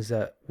only things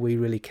that we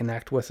really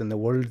connect with in the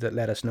world that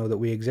let us know that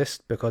we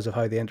exist because of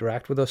how they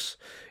interact with us.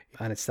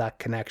 And it's that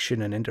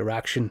connection and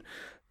interaction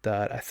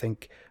that I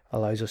think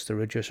allows us to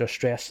reduce our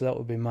stress. So that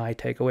would be my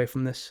takeaway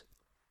from this.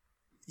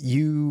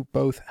 You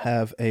both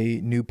have a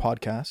new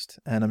podcast,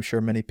 and I'm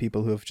sure many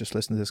people who have just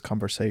listened to this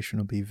conversation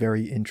will be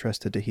very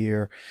interested to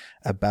hear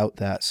about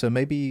that. So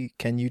maybe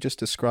can you just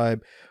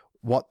describe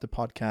what the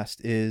podcast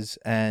is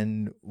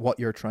and what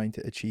you're trying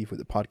to achieve with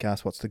the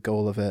podcast? What's the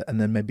goal of it? And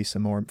then maybe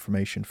some more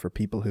information for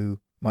people who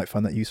might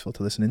find that useful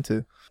to listen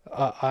into.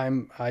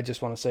 I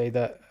just want to say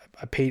that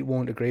Pete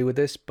won't agree with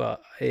this,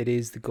 but it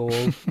is the goal.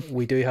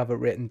 We do have it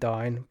written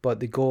down, but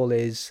the goal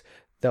is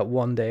that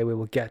one day we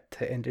will get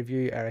to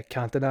interview Eric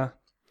Cantona.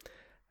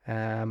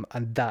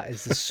 And that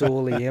is the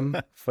sole aim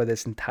for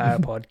this entire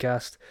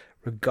podcast,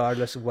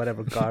 regardless of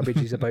whatever garbage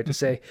he's about to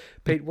say.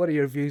 Pete, what are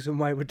your views on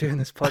why we're doing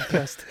this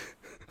podcast?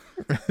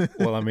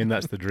 Well, I mean,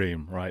 that's the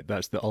dream, right?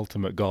 That's the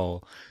ultimate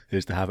goal,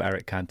 is to have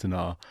Eric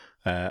Cantona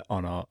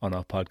on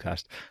our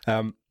podcast.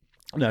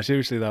 No,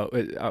 seriously though,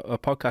 a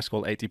podcast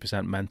called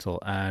 80%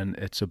 Mental, and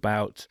it's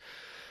about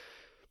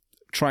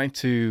trying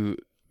to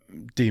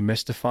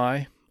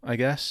demystify, I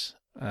guess,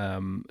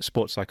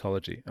 sports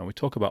psychology, and we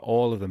talk about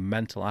all of the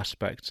mental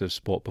aspects of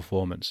sport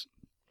performance.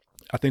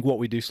 I think what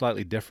we do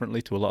slightly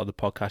differently to a lot of the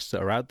podcasts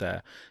that are out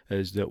there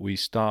is that we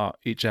start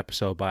each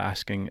episode by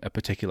asking a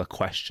particular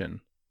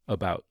question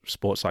about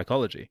sports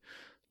psychology.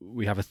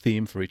 We have a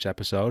theme for each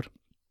episode.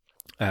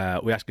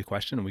 We ask a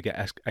question and we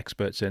get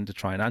experts in to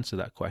try and answer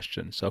that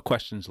question. So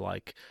questions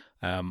like,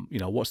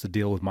 what's the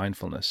deal with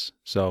mindfulness?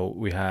 So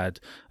we had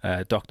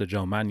Dr.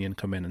 Joe Mannion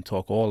come in and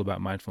talk all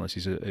about mindfulness.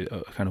 He's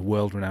a kind of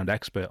world-renowned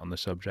expert on the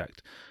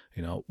subject.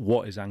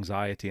 What is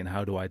anxiety and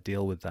how do I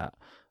deal with that?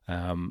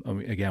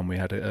 And we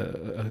had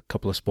a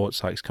couple of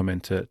sports psychs come in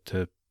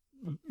to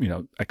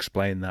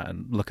explain that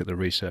and look at the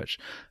research.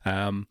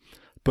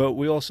 But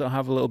we also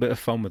have a little bit of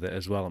fun with it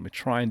as well, and we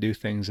try and do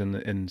things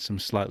in some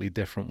slightly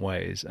different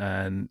ways.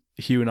 And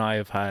Hugh and I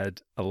have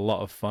had a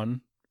lot of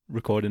fun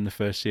recording the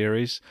first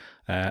series,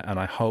 and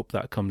I hope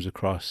that comes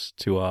across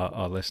to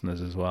our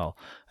listeners as well.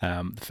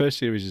 The first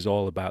series is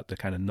all about the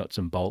kind of nuts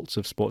and bolts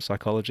of sports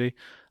psychology,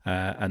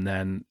 and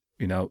then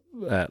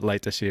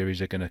later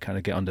series are going to kind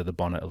of get under the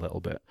bonnet a little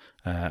bit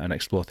and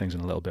explore things in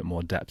a little bit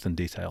more depth and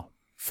detail.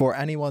 For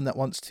anyone that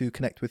wants to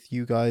connect with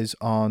you guys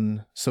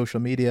on social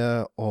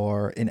media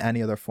or in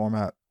any other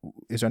format,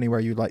 is there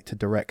anywhere you'd like to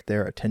direct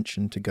their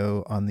attention to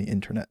go on the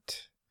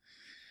internet?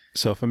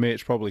 So for me,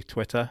 it's probably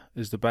Twitter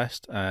is the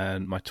best,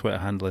 and my Twitter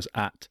handle is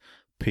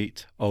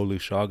 @Pete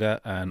Olusoga,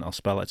 and I'll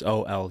spell it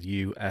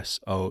OLUSOGA.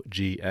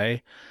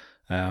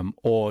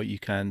 Or you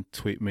can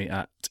tweet me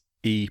at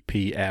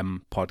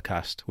EPM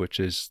Podcast, which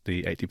is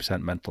the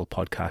 80% Mental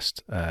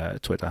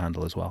Podcast Twitter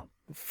handle as well.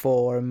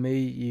 For me,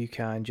 you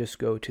can just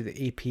go to the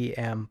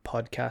EPM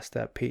podcast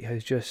that Pete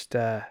has just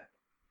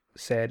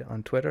said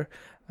on Twitter,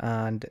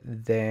 and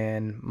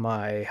then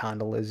my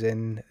handle is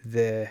in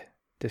the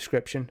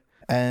description.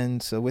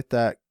 And so with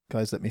that,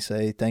 guys, let me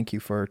say thank you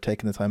for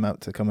taking the time out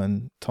to come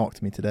and talk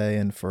to me today,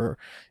 and for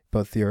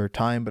both your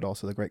time but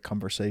also the great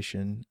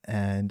conversation.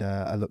 And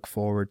I look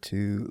forward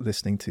to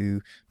listening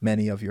to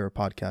many of your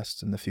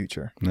podcasts in the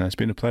future. No, it's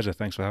been a pleasure.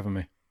 Thanks for having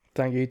me.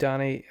 Thank you,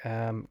 Danny.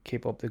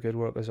 Keep up the good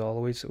work as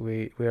always.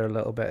 We are a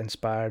little bit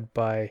inspired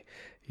by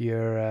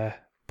your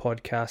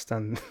podcast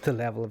and the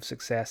level of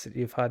success that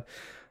you've had,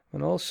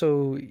 and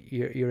also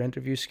your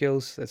interview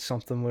skills. That's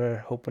something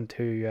we're hoping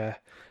to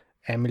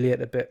emulate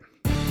a bit.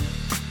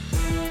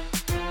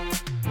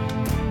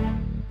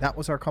 That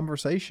was our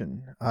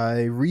conversation.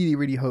 I really,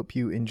 really hope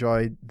you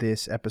enjoyed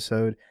this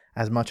episode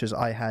as much as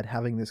I had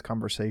having this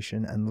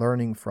conversation and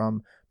learning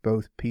from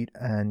both Pete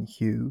and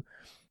Hugh.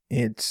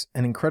 It's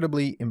an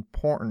incredibly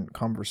important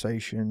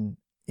conversation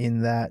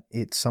in that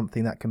it's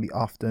something that can be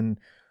often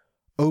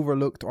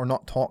overlooked or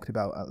not talked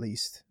about, at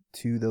least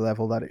to the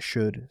level that it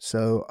should.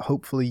 So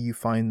hopefully you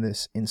find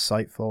this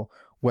insightful,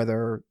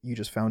 whether you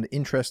just found it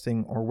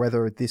interesting or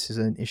whether this is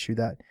an issue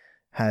that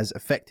has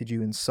affected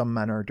you in some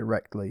manner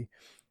directly,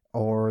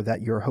 or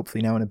that you're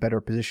hopefully now in a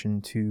better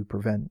position to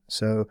prevent.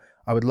 So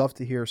I would love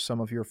to hear some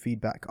of your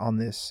feedback on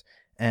this.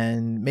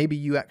 And maybe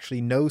you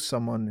actually know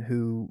someone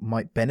who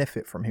might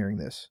benefit from hearing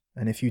this.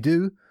 And if you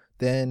do,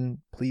 then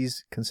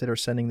please consider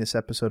sending this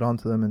episode on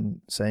to them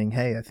and saying,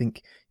 hey, I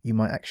think you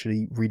might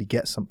actually really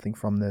get something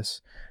from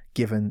this,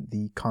 given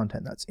the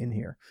content that's in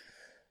here.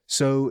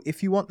 So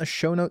if you want the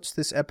show notes to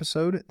this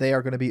episode, they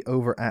are going to be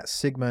over at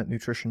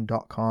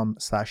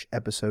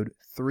sigmanutrition.com/episode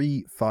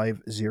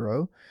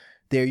 350.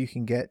 There you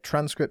can get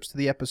transcripts to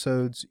the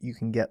episodes. You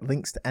can get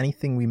links to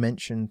anything we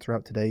mentioned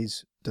throughout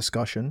today's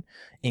discussion,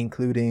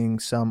 including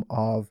some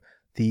of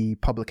the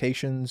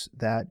publications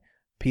that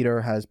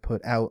Peter has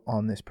put out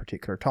on this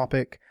particular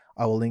topic.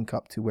 I will link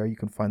up to where you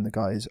can find the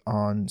guys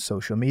on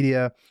social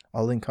media.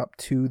 I'll link up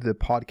to the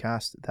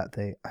podcast that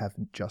they have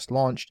just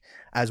launched,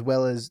 as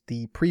well as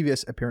the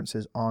previous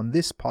appearances on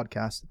this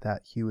podcast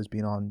that Hugh has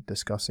been on,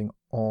 discussing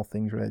all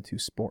things related to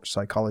sports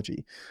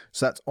psychology.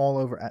 So that's all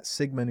over at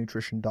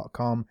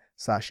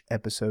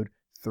sigmanutrition.com/episode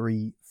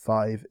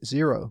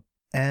 350.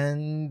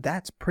 And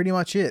that's pretty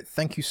much it.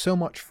 Thank you so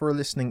much for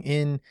listening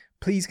in.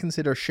 Please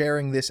consider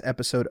sharing this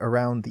episode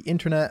around the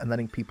internet and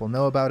letting people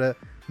know about it.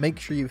 Make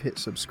sure you've hit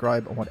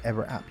subscribe on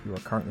whatever app you are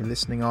currently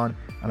listening on.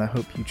 And I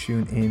hope you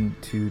tune in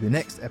to the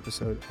next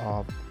episode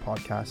of the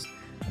podcast.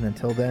 And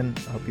until then,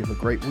 I hope you have a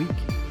great week.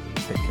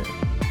 Take care.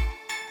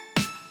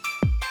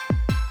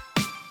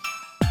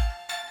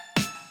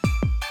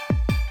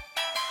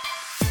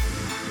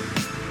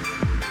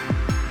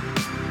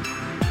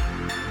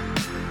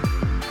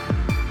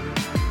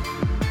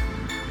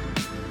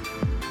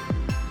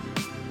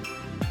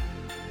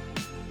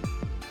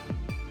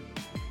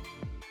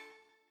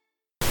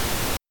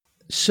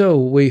 So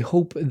we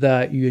hope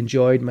that you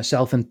enjoyed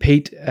myself and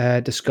Pete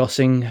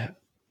discussing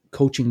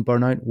coaching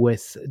burnout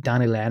with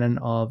Danny Lennon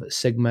of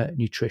Sigma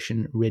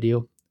Nutrition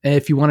Radio.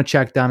 If you want to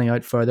check Danny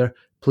out further,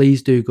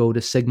 please do go to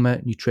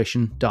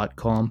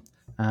sigmanutrition.com.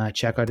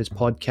 Check out his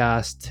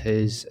podcast,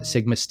 his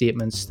Sigma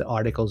statements, the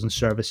articles and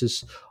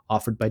services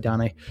offered by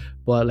Danny.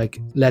 But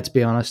let's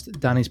be honest,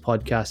 Danny's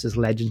podcast is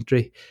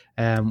legendary.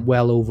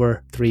 Well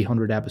over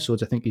 300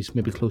 episodes. I think he's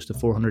maybe close to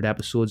 400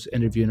 episodes,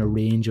 interviewing a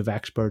range of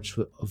experts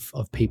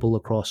of people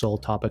across all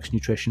topics: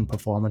 nutrition,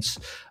 performance,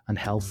 and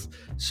health.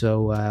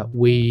 So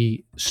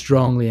we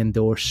strongly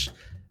endorse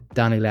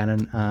Danny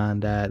Lennon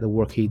and the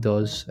work he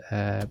does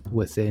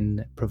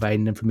within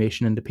providing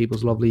information into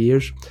people's lovely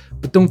ears.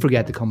 But don't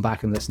forget to come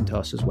back and listen to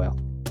us as well.